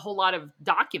a whole lot of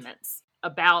documents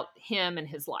about him and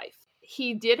his life.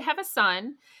 He did have a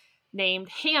son named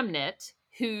Hamnet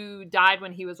who died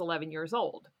when he was 11 years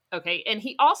old. Okay. And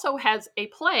he also has a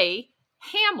play,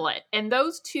 Hamlet. And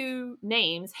those two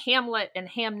names, Hamlet and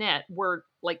Hamnet, were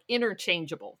like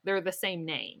interchangeable. They're the same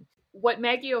name. What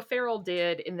Maggie O'Farrell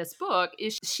did in this book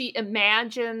is she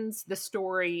imagines the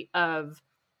story of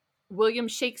William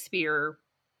Shakespeare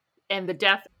and the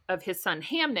death of his son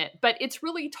Hamnet, but it's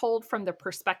really told from the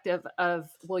perspective of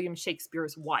William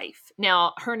Shakespeare's wife.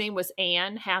 Now, her name was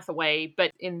Anne Hathaway,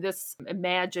 but in this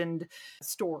imagined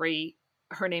story,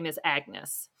 her name is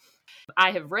Agnes.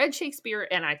 I have read Shakespeare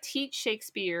and I teach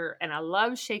Shakespeare and I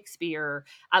love Shakespeare.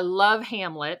 I love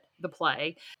Hamlet, the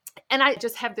play. And I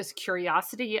just have this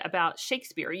curiosity about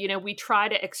Shakespeare. You know, we try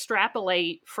to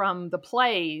extrapolate from the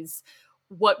plays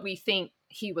what we think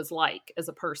he was like as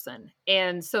a person.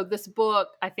 And so this book,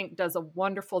 I think, does a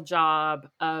wonderful job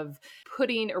of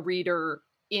putting a reader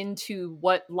into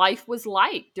what life was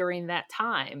like during that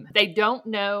time. They don't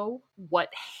know what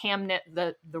Hamnet,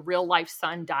 the real life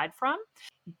son, died from,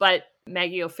 but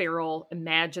Maggie O'Farrell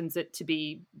imagines it to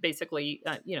be basically,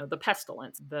 the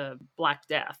pestilence, the Black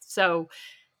Death. So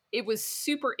it was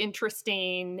super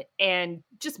interesting and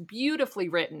just beautifully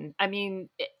written. I mean,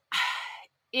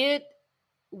 it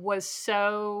was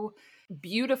so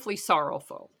beautifully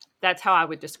sorrowful. That's how I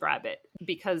would describe it,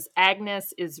 because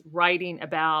Agnes is writing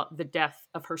about the death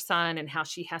of her son and how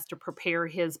she has to prepare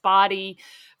his body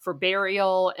for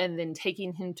burial and then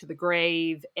taking him to the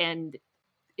grave. And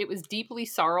it was deeply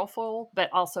sorrowful, but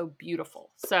also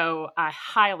beautiful. So I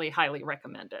highly, highly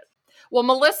recommend it. Well,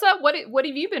 Melissa, what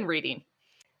have you been reading?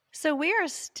 So we are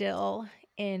still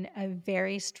in a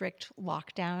very strict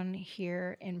lockdown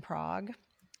here in Prague.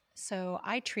 So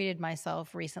I treated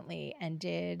myself recently and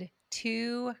did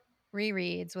 2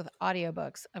 rereads with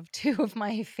audiobooks of 2 of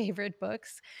my favorite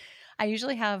books. I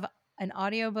usually have an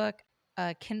audiobook,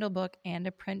 a Kindle book, and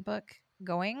a print book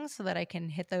going so that I can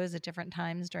hit those at different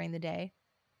times during the day.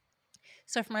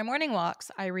 So for my morning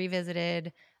walks, I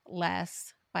revisited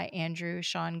Less by Andrew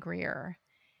Sean Greer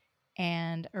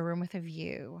and A Room with a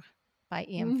View by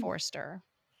E.M. Forster.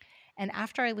 And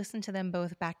after I listened to them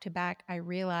both back to back, I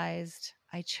realized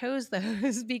I chose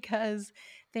those because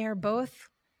they are both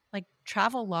like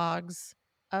travel logs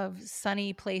of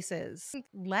sunny places.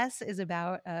 Less is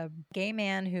about a gay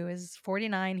man who is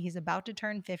 49. He's about to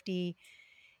turn 50.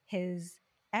 His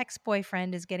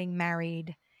ex-boyfriend is getting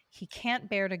married. He can't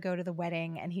bear to go to the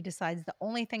wedding, and he decides the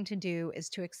only thing to do is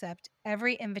to accept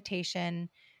every invitation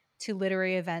to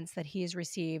literary events that he has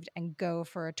received and go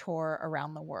for a tour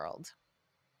around the world.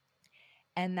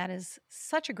 And that is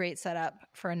such a great setup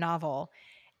for a novel.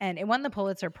 And it won the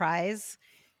Pulitzer Prize.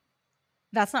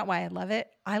 That's not why I love it.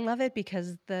 I love it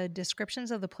because the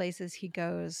descriptions of the places he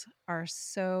goes are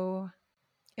so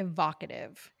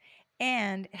evocative.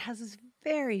 And it has this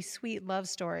very sweet love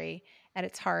story at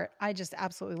its heart. I just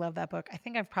absolutely love that book. I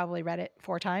think I've probably read it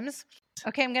 4 times.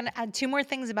 Okay, I'm going to add 2 more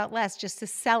things about Les just to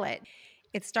sell it.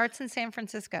 It starts in San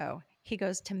Francisco. He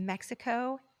goes to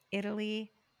Mexico,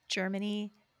 Italy,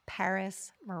 Germany,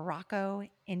 Paris, Morocco,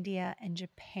 India, and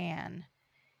Japan,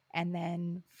 and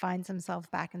then finds himself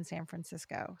back in San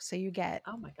Francisco. So you get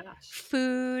Oh my gosh.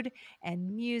 food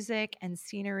and music and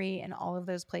scenery in all of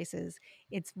those places.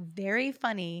 It's very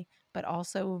funny, but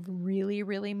also really,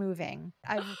 really moving.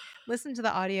 I've listened to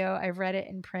the audio, I've read it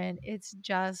in print. It's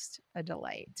just a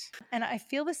delight. And I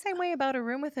feel the same way about A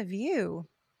Room with a View.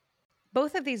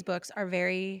 Both of these books are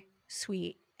very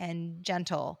sweet and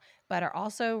gentle, but are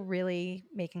also really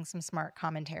making some smart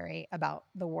commentary about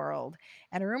the world.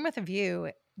 And A Room with a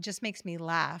View just makes me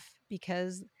laugh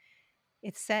because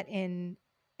it's set in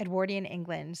Edwardian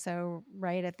England, so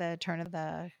right at the turn of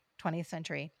the 20th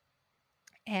century.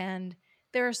 And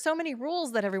there are so many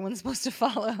rules that everyone's supposed to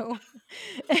follow.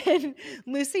 And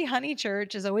Lucy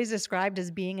Honeychurch is always described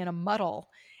as being in a muddle.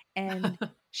 And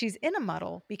she's in a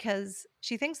muddle because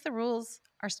she thinks the rules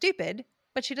are stupid,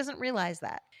 but she doesn't realize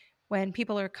that. When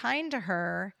people are kind to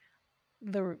her,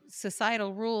 the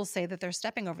societal rules say that they're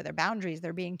stepping over their boundaries,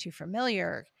 they're being too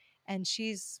familiar. And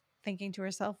she's thinking to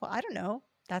herself, well, I don't know.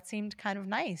 that seemed kind of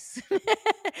nice.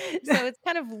 So it's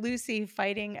kind of Lucy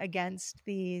fighting against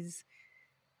these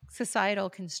societal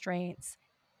constraints.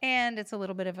 And it's a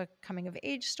little bit of a coming of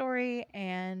age story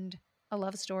and a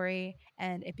love story.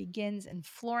 And it begins in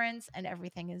Florence, and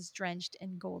everything is drenched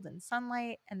in golden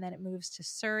sunlight. And then it moves to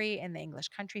Surrey in the English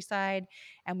countryside.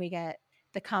 And we get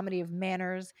the comedy of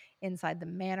manners inside the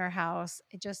manor house.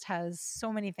 It just has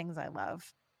so many things I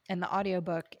love. And the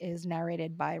audiobook is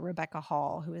narrated by Rebecca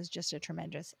Hall, who is just a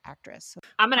tremendous actress.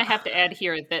 I'm going to have to add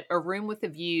here that A Room with a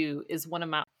View is one of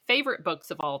my favorite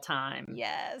books of all time.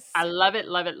 Yes. I love it,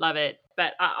 love it, love it.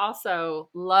 But I also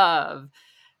love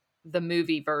the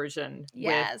movie version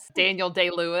with Daniel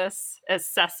Day-Lewis as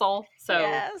Cecil.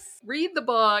 So read the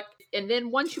book, and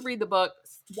then once you read the book,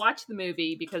 watch the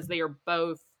movie, because they are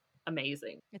both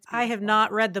amazing. I have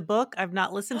not read the book. I've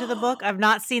not listened to the book. I've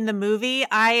not seen the movie.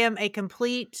 I am a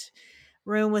complete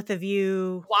Room with a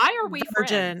View. Why are we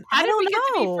friends? How did we get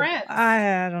to be friends?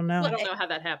 I don't know. I don't know how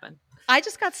that happened. I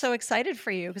just got so excited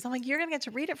for you because I'm like, you're going to get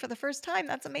to read it for the first time.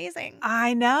 That's amazing.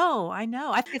 I know.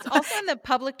 It's also in the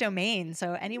public domain.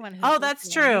 So anyone who's that's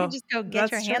true. You can just go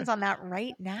get your hands on that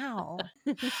right now.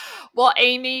 Well,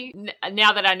 Amy,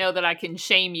 now that I know that I can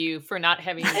shame you for not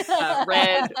having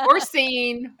read or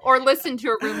seen or listened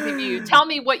to A Room with a View, tell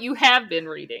me what you have been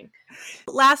reading.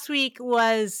 Last week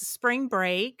was spring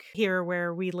break here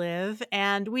where we live,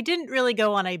 and we didn't really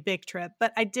go on a big trip,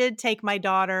 but I did take my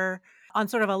daughter on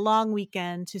sort of a long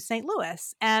weekend to St.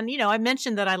 Louis. And, I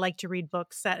mentioned that I like to read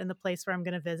books set in the place where I'm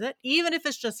going to visit, even if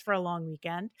it's just for a long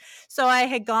weekend. So I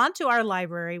had gone to our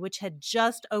library, which had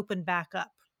just opened back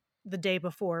up the day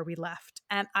before we left.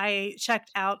 And I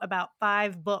checked out about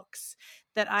 5 books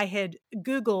that I had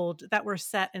Googled that were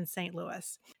set in St.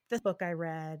 Louis. This book I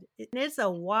read, it's a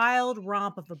wild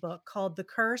romp of a book called The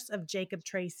Curse of Jacob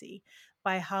Tracy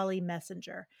by Holly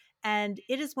Messenger. And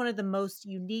it is one of the most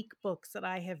unique books that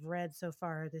I have read so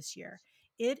far this year.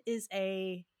 It is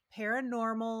a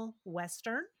paranormal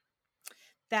Western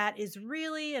that is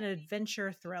really an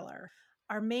adventure thriller.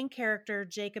 Our main character,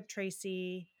 Jacob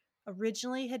Tracy,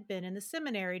 originally had been in the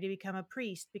seminary to become a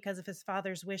priest because of his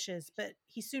father's wishes, but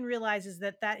he soon realizes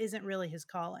that that isn't really his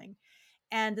calling.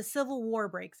 And the Civil War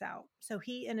breaks out. So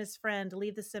he and his friend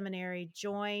leave the seminary,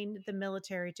 join the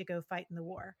military to go fight in the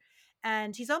war.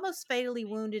 And he's almost fatally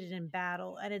wounded in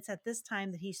battle. And it's at this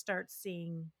time that he starts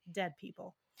seeing dead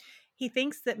people. He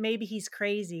thinks that maybe he's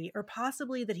crazy, or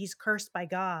possibly that he's cursed by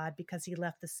God because he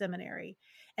left the seminary.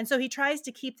 And so he tries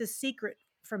to keep this secret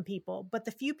from people. But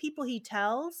the few people he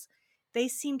tells, they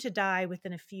seem to die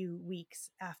within a few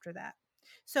weeks after that.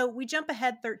 So we jump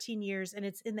ahead 13 years, and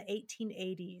it's in the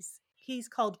 1880s. He's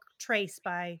called Trace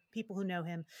by people who know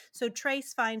him. So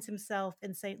Trace finds himself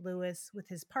in St. Louis with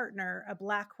his partner, a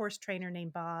black horse trainer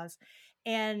named Boz.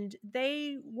 And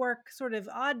they work sort of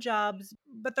odd jobs,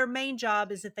 but their main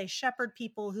job is that they shepherd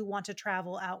people who want to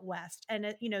travel out west.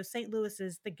 And, St. Louis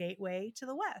is the gateway to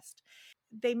the West.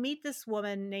 They meet this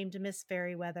woman named Miss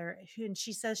Fairyweather, and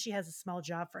she says she has a small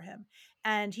job for him.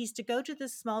 And he's to go to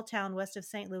this small town west of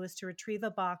St. Louis to retrieve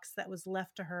a box that was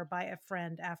left to her by a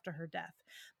friend after her death.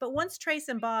 But once Trace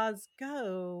and Boz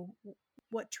go,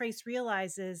 what Trace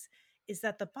realizes is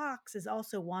that the box is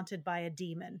also wanted by a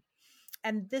demon.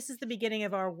 And this is the beginning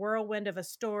of our whirlwind of a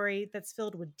story that's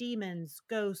filled with demons,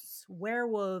 ghosts,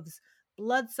 werewolves,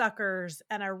 bloodsuckers,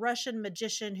 and a Russian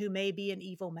magician who may be an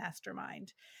evil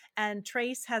mastermind. And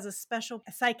Trace has a special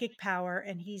psychic power,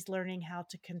 and he's learning how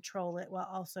to control it while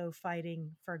also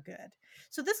fighting for good.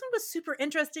 So this one was super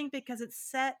interesting because it's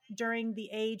set during the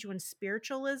age when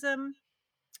spiritualism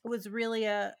was really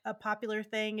a popular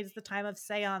thing. It's the time of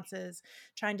seances,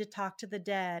 trying to talk to the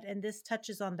dead. And this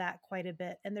touches on that quite a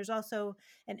bit. And there's also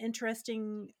an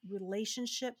interesting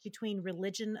relationship between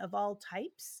religion of all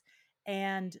types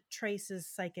and Trace's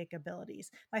psychic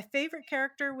abilities. My favorite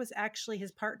character was actually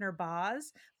his partner,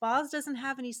 Boz. Boz doesn't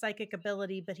have any psychic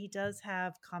ability, but he does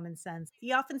have common sense.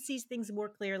 He often sees things more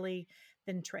clearly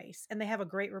than Trace, and they have a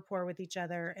great rapport with each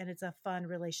other, and it's a fun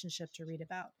relationship to read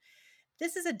about.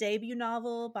 This is a debut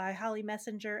novel by Holly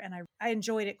Messenger, and I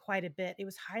enjoyed it quite a bit. It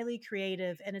was highly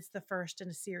creative, and it's the first in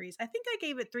a series. I think I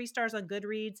gave it 3 stars on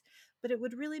Goodreads, but it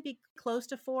would really be close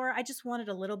to 4. I just wanted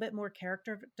a little bit more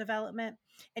character development,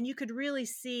 and you could really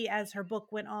see as her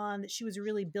book went on that she was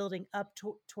really building up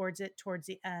towards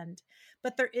the end.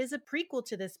 But there is a prequel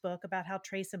to this book about how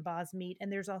Trace and Boz meet,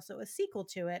 and there's also a sequel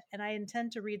to it, and I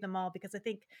intend to read them all because I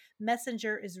think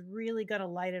Messenger is really going to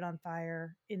light it on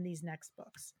fire in these next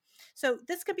books. So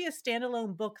this could be a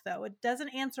standalone book, though. It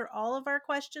doesn't answer all of our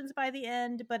questions by the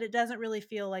end, but it doesn't really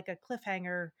feel like a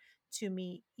cliffhanger to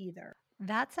me either.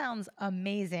 That sounds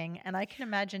amazing. And I can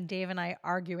imagine Dave and I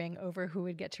arguing over who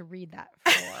would get to read that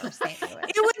for St. Louis.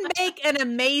 It would make an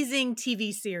amazing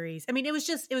TV series. I mean, it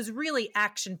was really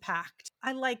action packed.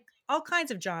 I like all kinds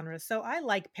of genres. So I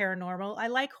like paranormal, I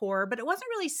like horror, but it wasn't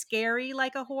really scary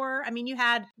like a horror. I mean, you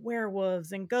had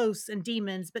werewolves and ghosts and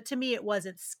demons, but to me, it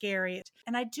wasn't scary.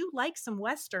 And I do like some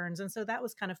Westerns. And so that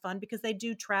was kind of fun because they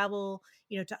do travel,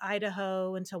 to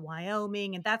Idaho and to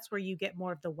Wyoming. And that's where you get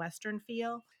more of the Western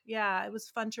feel. Yeah, it was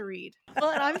fun to read.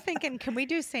 Well, and I'm thinking, can we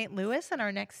do St. Louis in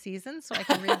our next season so I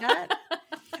can read that?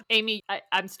 Amy,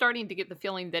 I'm starting to get the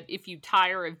feeling that if you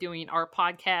tire of doing our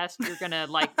podcast, you're going to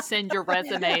send your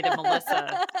resume to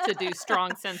Melissa to do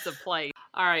Strong Sense of Place.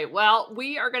 All right. Well,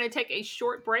 we are going to take a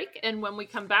short break. And when we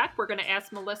come back, we're going to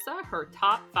ask Melissa her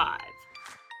top 5.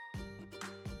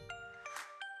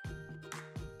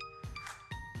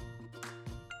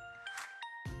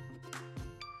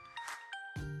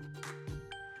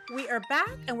 We are back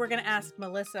and we're going to ask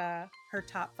Melissa her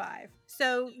top 5.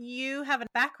 So you have a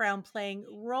background playing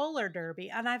roller derby,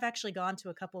 and I've actually gone to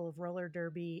a couple of roller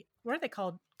derby, what are they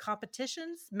called?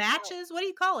 Competitions? Matches? What do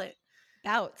you call it?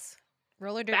 Bouts.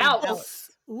 Roller derby bouts.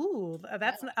 Ooh,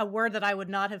 that's a word that I would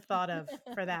not have thought of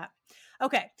for that.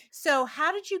 Okay, so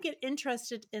how did you get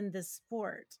interested in this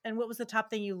sport? And what was the top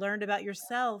thing you learned about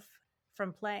yourself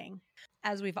from playing?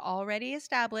 As we've already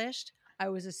established, I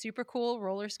was a super cool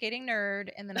roller skating nerd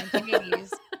in the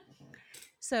 1980s.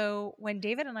 So when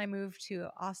David and I moved to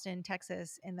Austin,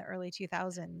 Texas in the early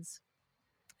 2000s,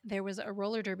 there was a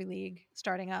roller derby league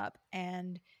starting up,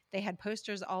 and they had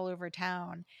posters all over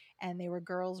town, and they were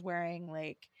girls wearing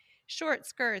short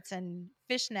skirts and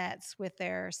fishnets with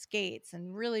their skates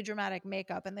and really dramatic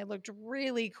makeup, and they looked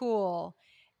really cool.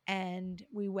 And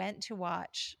we went to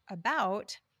watch a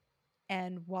bout.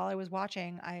 And while I was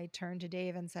watching, I turned to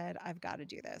Dave and said, I've got to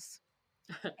do this.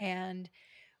 And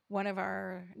one of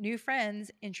our new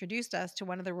friends introduced us to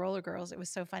one of the roller girls. It was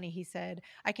so funny. He said,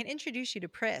 I can introduce you to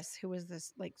Pris, who was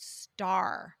this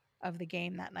star of the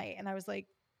game that night. And I was like,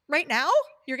 right now?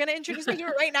 You're going to introduce me to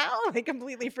her right now? I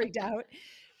completely freaked out.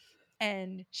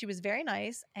 And she was very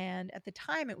nice. And at the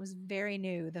time, it was very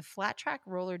new. The flat track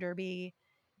roller derby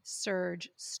surge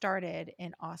started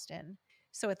in Austin.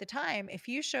 So at the time, if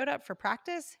you showed up for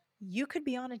practice, you could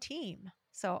be on a team.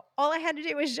 So all I had to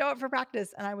do was show up for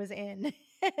practice and I was in.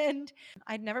 And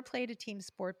I'd never played a team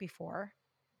sport before.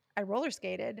 I roller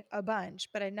skated a bunch,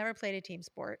 but I'd never played a team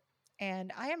sport.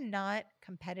 And I am not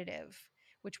competitive,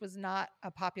 which was not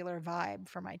a popular vibe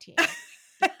for my team.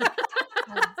 I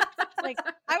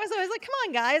was always like, come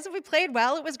on, guys, if we played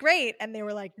well, it was great. And they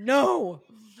were like, no,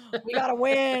 we got to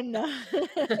win.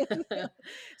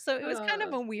 So it was kind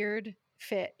of a weird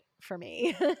fit for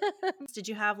me. Did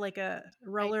you have a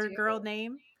roller girl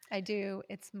name? I do.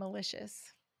 It's Malicious.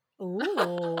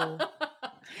 Ooh.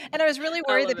 And I was really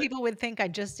worried that people would think I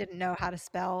just didn't know how to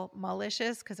spell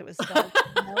malicious because it was spelled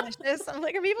malicious. I'm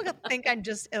like, are people going to think I'm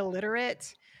just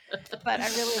illiterate? But I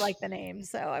really like the name,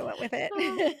 so I went with it.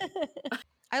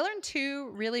 I learned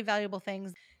 2 really valuable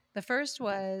things. The first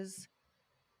was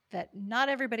that not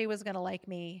everybody was going to like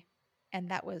me, and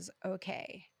that was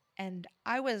okay. And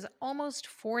I was almost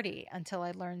 40 until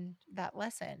I learned that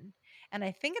lesson. And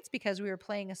I think it's because we were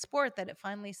playing a sport that it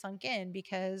finally sunk in,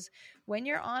 because when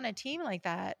you're on a team like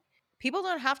that, people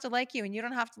don't have to like you and you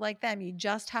don't have to like them. You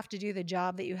just have to do the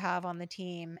job that you have on the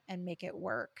team and make it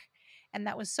work. And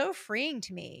that was so freeing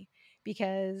to me,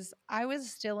 because I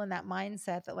was still in that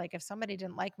mindset that if somebody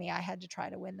didn't like me, I had to try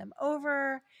to win them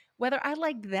over, whether I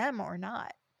liked them or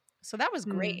not. So that was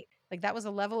great. That was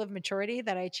a level of maturity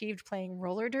that I achieved playing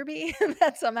roller derby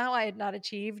that somehow I had not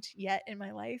achieved yet in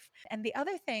my life. And the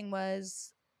other thing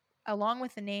was, along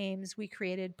with the names, we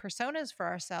created personas for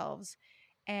ourselves.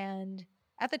 And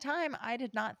at the time, I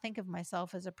did not think of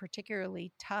myself as a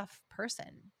particularly tough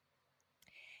person.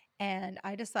 And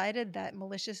I decided that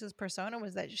Malicious's persona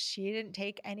was that she didn't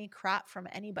take any crap from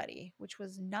anybody, which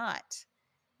was not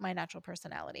my natural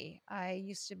personality. I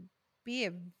used to be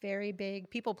a very big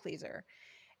people pleaser.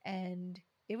 And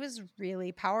it was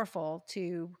really powerful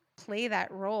to play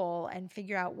that role and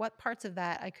figure out what parts of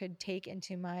that I could take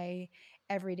into my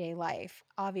everyday life.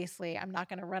 Obviously, I'm not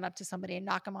going to run up to somebody and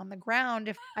knock them on the ground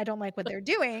if I don't like what they're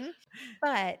doing.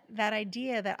 But that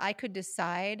idea that I could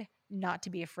decide not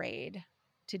to be afraid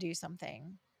to do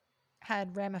something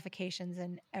had ramifications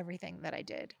in everything that I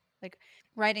did.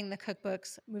 Writing the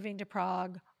cookbooks, moving to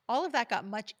Prague, all of that got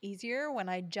much easier when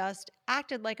I just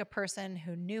acted like a person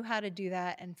who knew how to do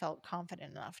that and felt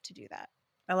confident enough to do that.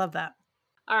 I love that.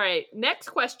 All right,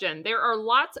 next question. There are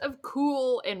lots of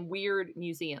cool and weird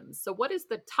museums. So what is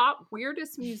the top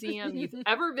weirdest museum you've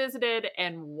ever visited,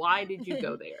 and why did you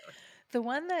go there? The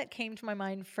one that came to my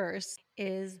mind first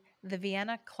is the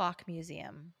Vienna Clock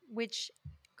Museum, which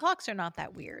clocks are not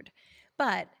that weird.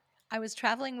 But I was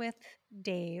traveling with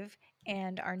Dave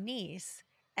and our niece,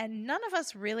 and none of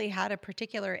us really had a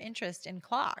particular interest in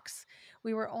clocks.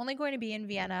 We were only going to be in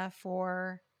Vienna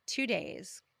for 2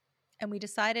 days. And we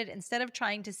decided instead of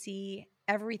trying to see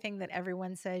everything that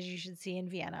everyone says you should see in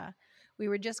Vienna, we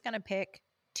were just going to pick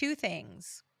two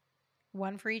things,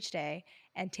 one for each day,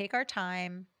 and take our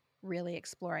time really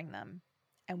exploring them.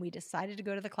 And we decided to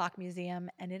go to the Clock Museum,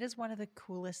 and it is one of the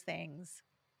coolest things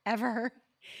ever.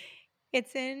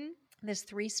 It's in this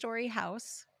 3-story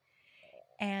house,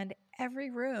 and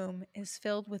every room is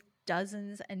filled with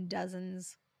dozens and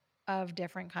dozens of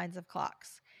different kinds of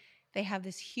clocks. They have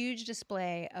this huge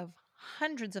display of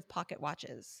hundreds of pocket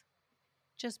watches,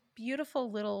 just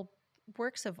beautiful little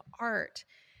works of art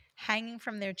hanging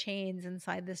from their chains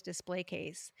inside this display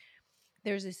case.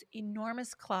 There's this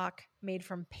enormous clock made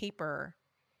from paper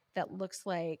that looks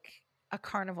like a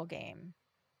carnival game.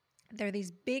 There are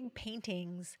these big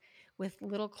paintings with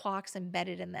little clocks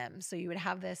embedded in them. So you would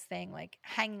have this thing like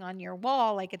hanging on your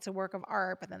wall like it's a work of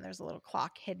art, but then there's a little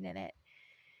clock hidden in it.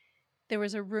 There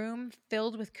was a room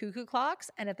filled with cuckoo clocks,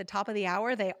 and at the top of the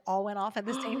hour, they all went off at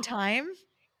the same time.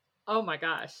 Oh my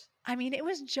gosh. I mean, it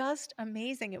was just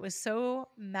amazing. It was so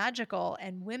magical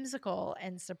and whimsical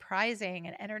and surprising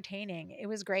and entertaining. It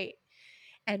was great.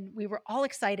 And we were all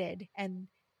excited. And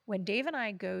when Dave and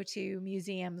I go to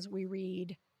museums, we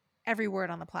read every word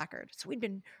on the placard. So we'd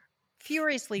been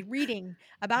furiously reading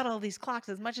about all these clocks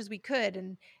as much as we could.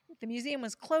 And the museum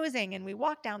was closing, and we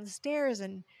walked down the stairs,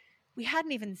 and we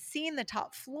hadn't even seen the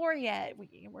top floor yet.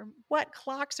 What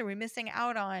clocks are we missing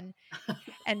out on?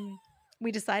 And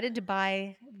we decided to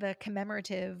buy the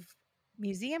commemorative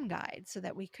museum guide so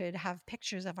that we could have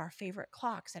pictures of our favorite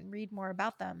clocks and read more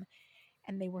about them.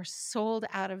 And they were sold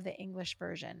out of the English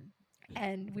version.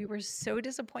 And we were so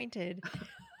disappointed.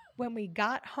 When we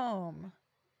got home,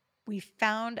 we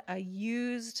found a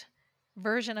used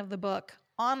version of the book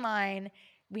online.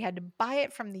 We had to buy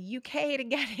it from the UK to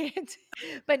get it,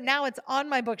 but now it's on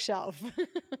my bookshelf.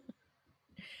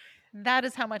 That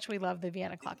is how much we love the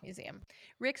Vienna Clock Museum.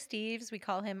 Rick Steves, we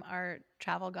call him our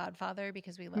travel godfather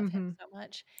because we love him so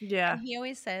much. Yeah. And he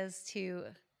always says to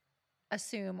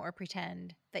assume or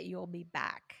pretend that you'll be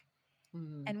back.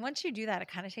 Mm, And once you do that, it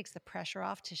kind of takes the pressure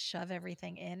off to shove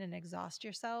everything in and exhaust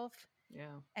yourself.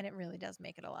 yeah. And it really does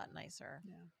make it a lot nicer.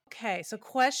 Okay, so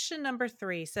question number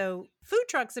 3. So food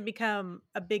trucks have become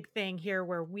a big thing here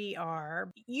where we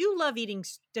are. You love eating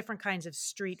different kinds of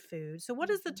street food. So what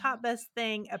is the top best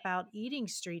thing about eating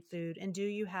street food, and do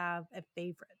you have a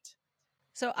favorite?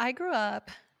 So I grew up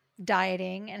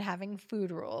dieting and having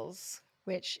food rules,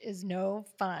 which is no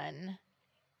fun.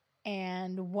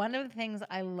 And one of the things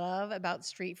I love about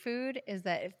street food is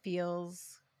that it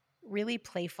feels really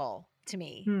playful to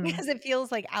me because it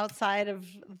feels like outside of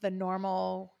the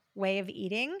normal way of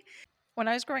eating. When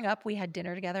I was growing up, we had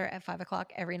dinner together at 5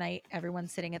 o'clock every night, everyone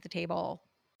sitting at the table.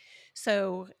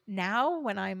 So now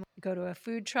when I go to a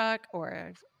food truck or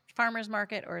a farmer's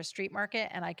market or a street market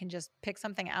and I can just pick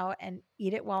something out and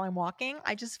eat it while I'm walking,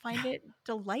 I just find it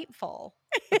delightful.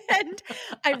 And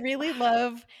I really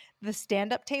love the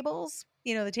stand-up tables,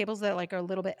 the tables that like are a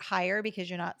little bit higher because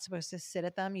you're not supposed to sit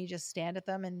at them. You just stand at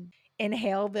them and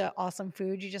inhale the awesome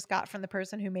food you just got from the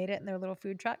person who made it in their little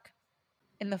food truck.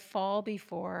 In the fall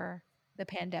before the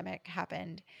pandemic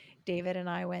happened, David and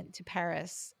I went to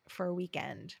Paris for a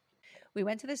weekend. We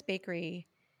went to this bakery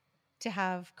to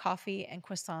have coffee and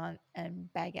croissant and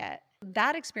baguette.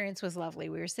 That experience was lovely.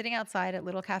 We were sitting outside at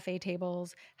little cafe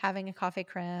tables having a coffee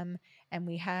creme, and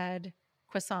we had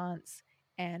croissants,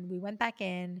 and we went back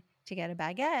in to get a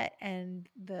baguette, and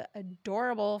the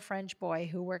adorable French boy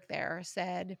who worked there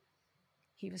said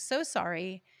he was so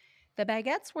sorry. The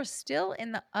baguettes were still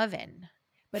in the oven,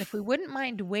 but if we wouldn't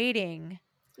mind waiting,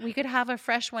 we could have a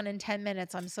fresh one in 10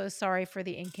 minutes. I'm so sorry for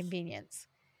the inconvenience.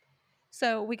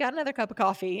 So we got another cup of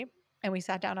coffee and we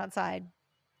sat down outside.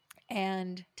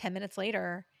 And 10 minutes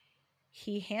later,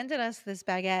 he handed us this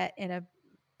baguette in a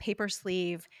paper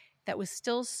sleeve that was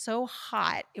still so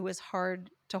hot, it was hard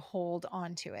to hold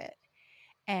onto it.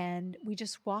 And we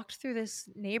just walked through this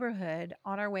neighborhood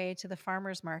on our way to the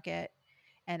farmer's market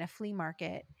and a flea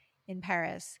market in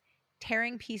Paris,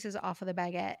 tearing pieces off of the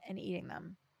baguette and eating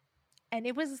them. And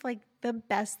it was like the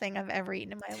best thing I've ever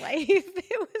eaten in my life.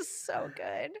 It was so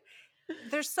good.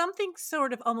 There's something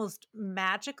sort of almost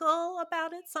magical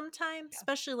about it sometimes,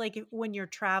 especially like when you're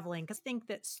traveling. Because I think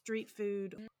that street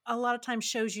food a lot of times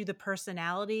shows you the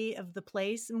personality of the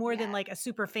place more than Yeah, like a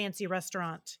super fancy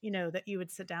restaurant, that you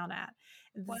would sit down at.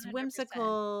 It's 100%.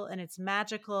 whimsical and it's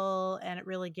magical and it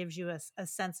really gives you a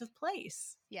sense of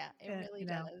place. Yeah, it really You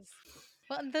know, does.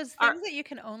 Well, and those Our, things that you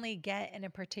can only get in a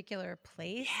particular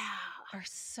place yeah. are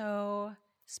so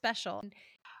special.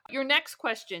 Your next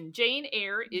question, Jane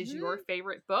Eyre is your Mhm.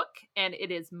 favorite book, and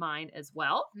it is mine as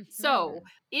well. So, Mhm.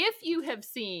 if you have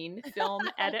seen film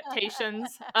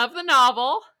adaptations of the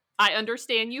novel, I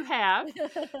understand you have.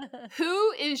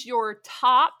 Who is your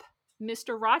top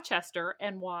Mr. Rochester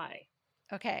and why?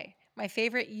 Okay, my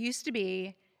favorite used to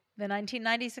be the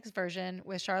 1996 version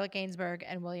with Charlotte Gainsbourg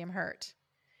and William Hurt.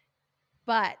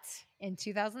 But in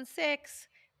 2006,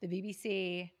 the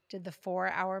BBC did the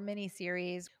 4-hour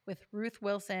miniseries with Ruth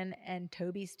Wilson and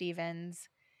Toby Stevens.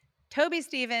 Toby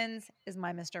Stevens is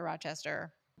my Mr.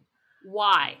 Rochester.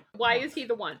 Why? Why is he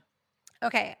the one?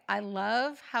 Okay, I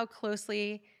love how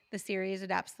closely the series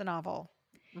adapts the novel.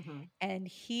 Mm-hmm. And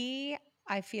he,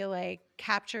 I feel like,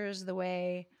 captures the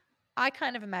way I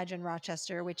kind of imagine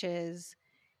Rochester, which is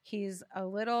he's a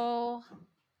little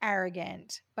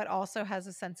arrogant, but also has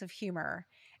a sense of humor.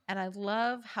 And I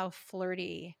love how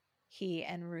flirty he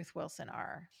and Ruth Wilson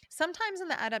are. Sometimes in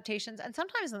the adaptations and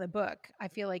sometimes in the book, I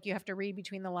feel like you have to read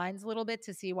between the lines a little bit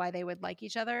to see why they would like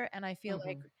each other. And I feel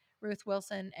like Mm-hmm. Ruth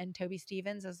Wilson and Toby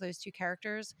Stevens, as those two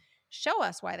characters, show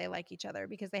us why they like each other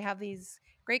because they have these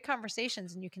great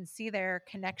conversations and you can see their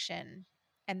connection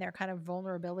and their kind of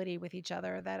vulnerability with each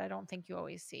other that I don't think you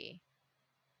always see.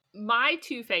 My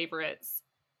two favorites,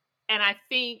 and I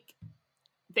think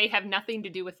they have nothing to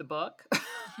do with the book,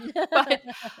 but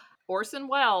Orson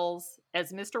Welles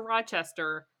as Mr.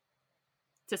 Rochester,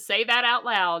 to say that out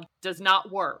loud does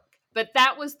not work. But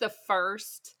that was the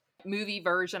first movie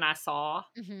version I saw.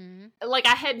 Mm-hmm. Like,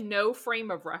 I had no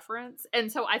frame of reference.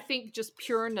 And so I think just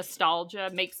pure nostalgia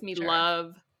makes me Sure.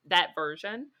 love that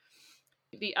version.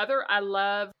 The other, I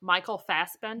love Michael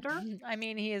Fassbender. I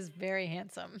mean, he is very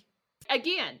handsome.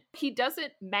 Again, he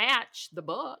doesn't match the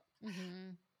book,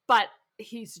 Mm-hmm. but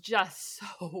he's just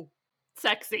so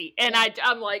sexy. And Yeah.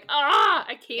 I'm like, I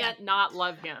Yeah. can't not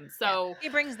love him. Yeah. So, He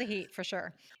brings the heat for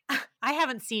sure. I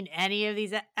haven't seen any of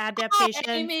these oh, adaptations.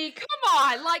 Amy, come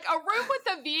on. Like a room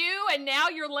with a view, and now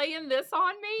you're laying this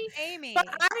on me? Amy.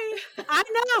 But I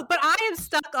know, but I am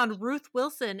stuck on Ruth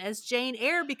Wilson as Jane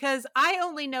Eyre because I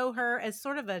only know her as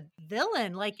sort of a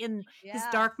villain, like in his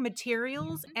Yeah. Dark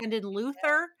Materials and in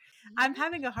Luther. I'm Mhm.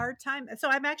 having a hard time. So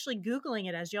I'm actually Googling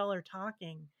it as y'all are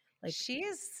talking. Like, She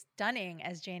is stunning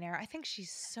as Jane Eyre. I think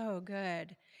she's so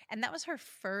good. And that was her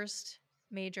first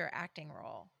major acting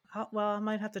role. well, I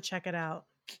might have to check it out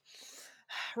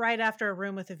right after A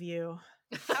Room with a View.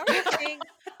 How are you saying?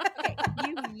 Okay,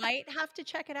 you might have to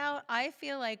check it out. I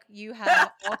feel like you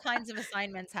have all kinds of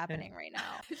assignments happening right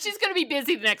now. She's going to be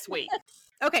busy the next week.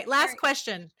 Okay, last Very-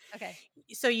 question. Okay.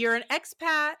 So you're an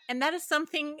expat, and that is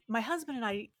something my husband and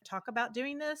I talk about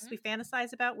doing this. Mhm. We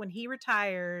fantasize about when he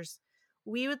retires.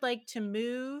 We would like to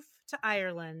move to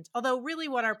Ireland. Although really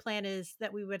what our plan is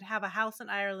that we would have a house in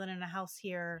Ireland and a house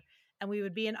here, and we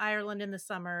would be in Ireland in the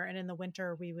summer and in the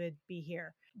winter we would be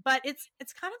here. But it's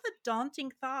kind of a daunting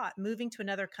thought moving to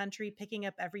another country, picking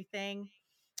up everything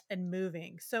and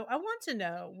moving. So I want to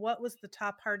know what was the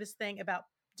top hardest thing about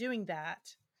doing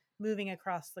that, moving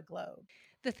across the globe.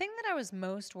 The thing that I was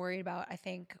most worried about, I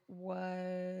think,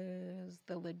 was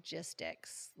the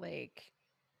logistics. Like,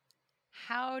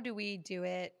 how do we do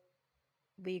it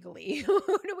legally? Who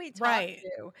do we talk Right.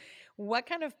 to? What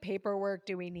kind of paperwork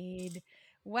do we need?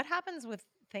 What happens with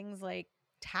things like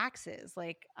taxes?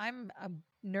 Like, I'm a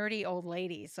nerdy old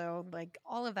lady, so like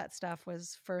all of that stuff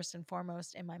was first and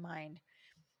foremost in my mind.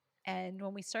 And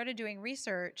when we started doing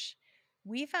research,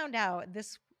 we found out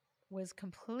this was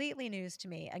completely news to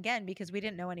me, again, because we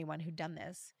didn't know anyone who'd done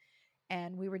this.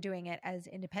 And we were doing it as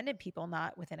independent people,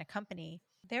 not within a company.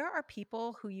 There are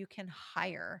people who you can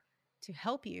hire to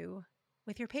help you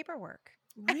with your paperwork.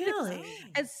 Really?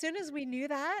 As soon as we knew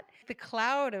that, the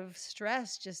cloud of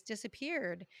stress just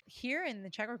disappeared. Here in the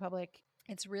Czech Republic,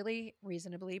 it's really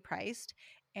reasonably priced.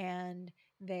 And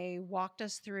they walked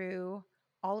us through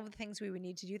all of the things we would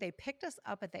need to do. They picked us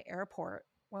up at the airport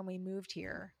when we moved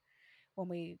here, when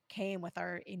we came with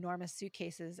our enormous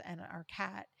suitcases and our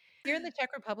cat. Here in the Czech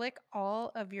Republic,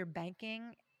 all of your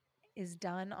banking is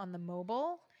done on the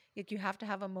mobile. Like, you have to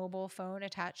have a mobile phone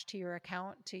attached to your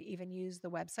account to even use the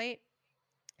website.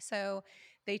 So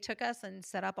they took us and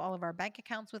set up all of our bank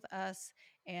accounts with us.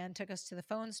 and took us to the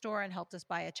phone store and helped us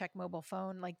buy a Check mobile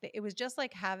phone. Like it was just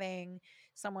like having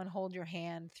someone hold your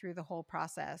hand through the whole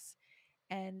process.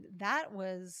 And that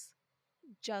was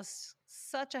just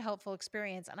such a helpful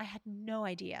experience. And I had no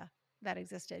idea that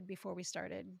existed before we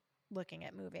started looking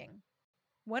at moving.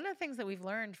 One of the things that we've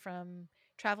learned from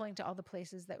traveling to all the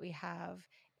places that we have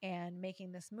and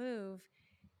making this move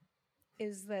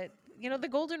is that, the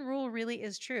golden rule really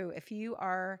is true. If you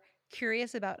are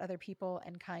curious about other people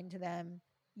and kind to them,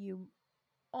 you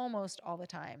almost all the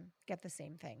time get the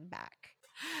same thing back.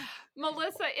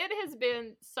 Melissa, it has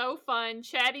been so fun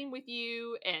chatting with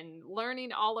you and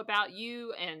learning all about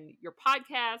you and your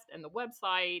podcast and the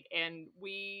website. And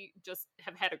we just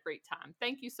have had a great time.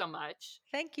 Thank you so much.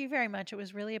 Thank you very much. It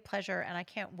was really a pleasure. And I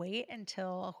can't wait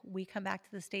until we come back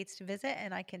to the States to visit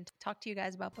and I can talk to you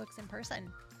guys about books in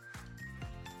person.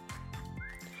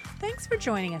 Thanks for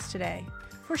joining us today.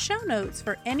 For show notes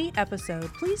for any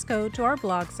episode, please go to our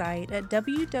blog site at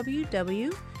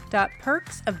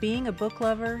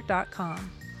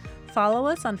www.perksofbeingabooklover.com. Follow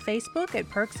us on Facebook at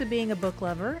Perks of Being a Book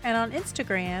Lover and on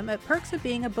Instagram at Perks of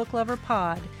Being a Book Lover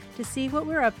Pod to see what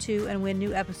we're up to and when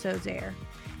new episodes air.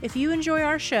 If you enjoy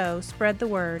our show, spread the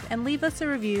word and leave us a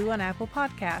review on Apple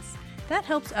Podcasts. That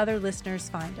helps other listeners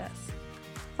find us.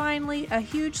 Finally, a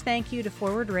huge thank you to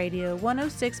Forward Radio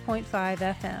 106.5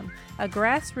 FM, a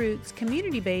grassroots,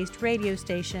 community-based radio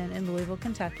station in Louisville,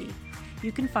 Kentucky.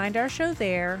 You can find our show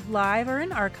there, live or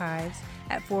in archives,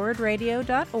 at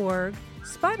forwardradio.org,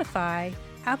 Spotify,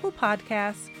 Apple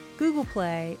Podcasts, Google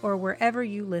Play, or wherever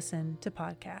you listen to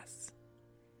podcasts.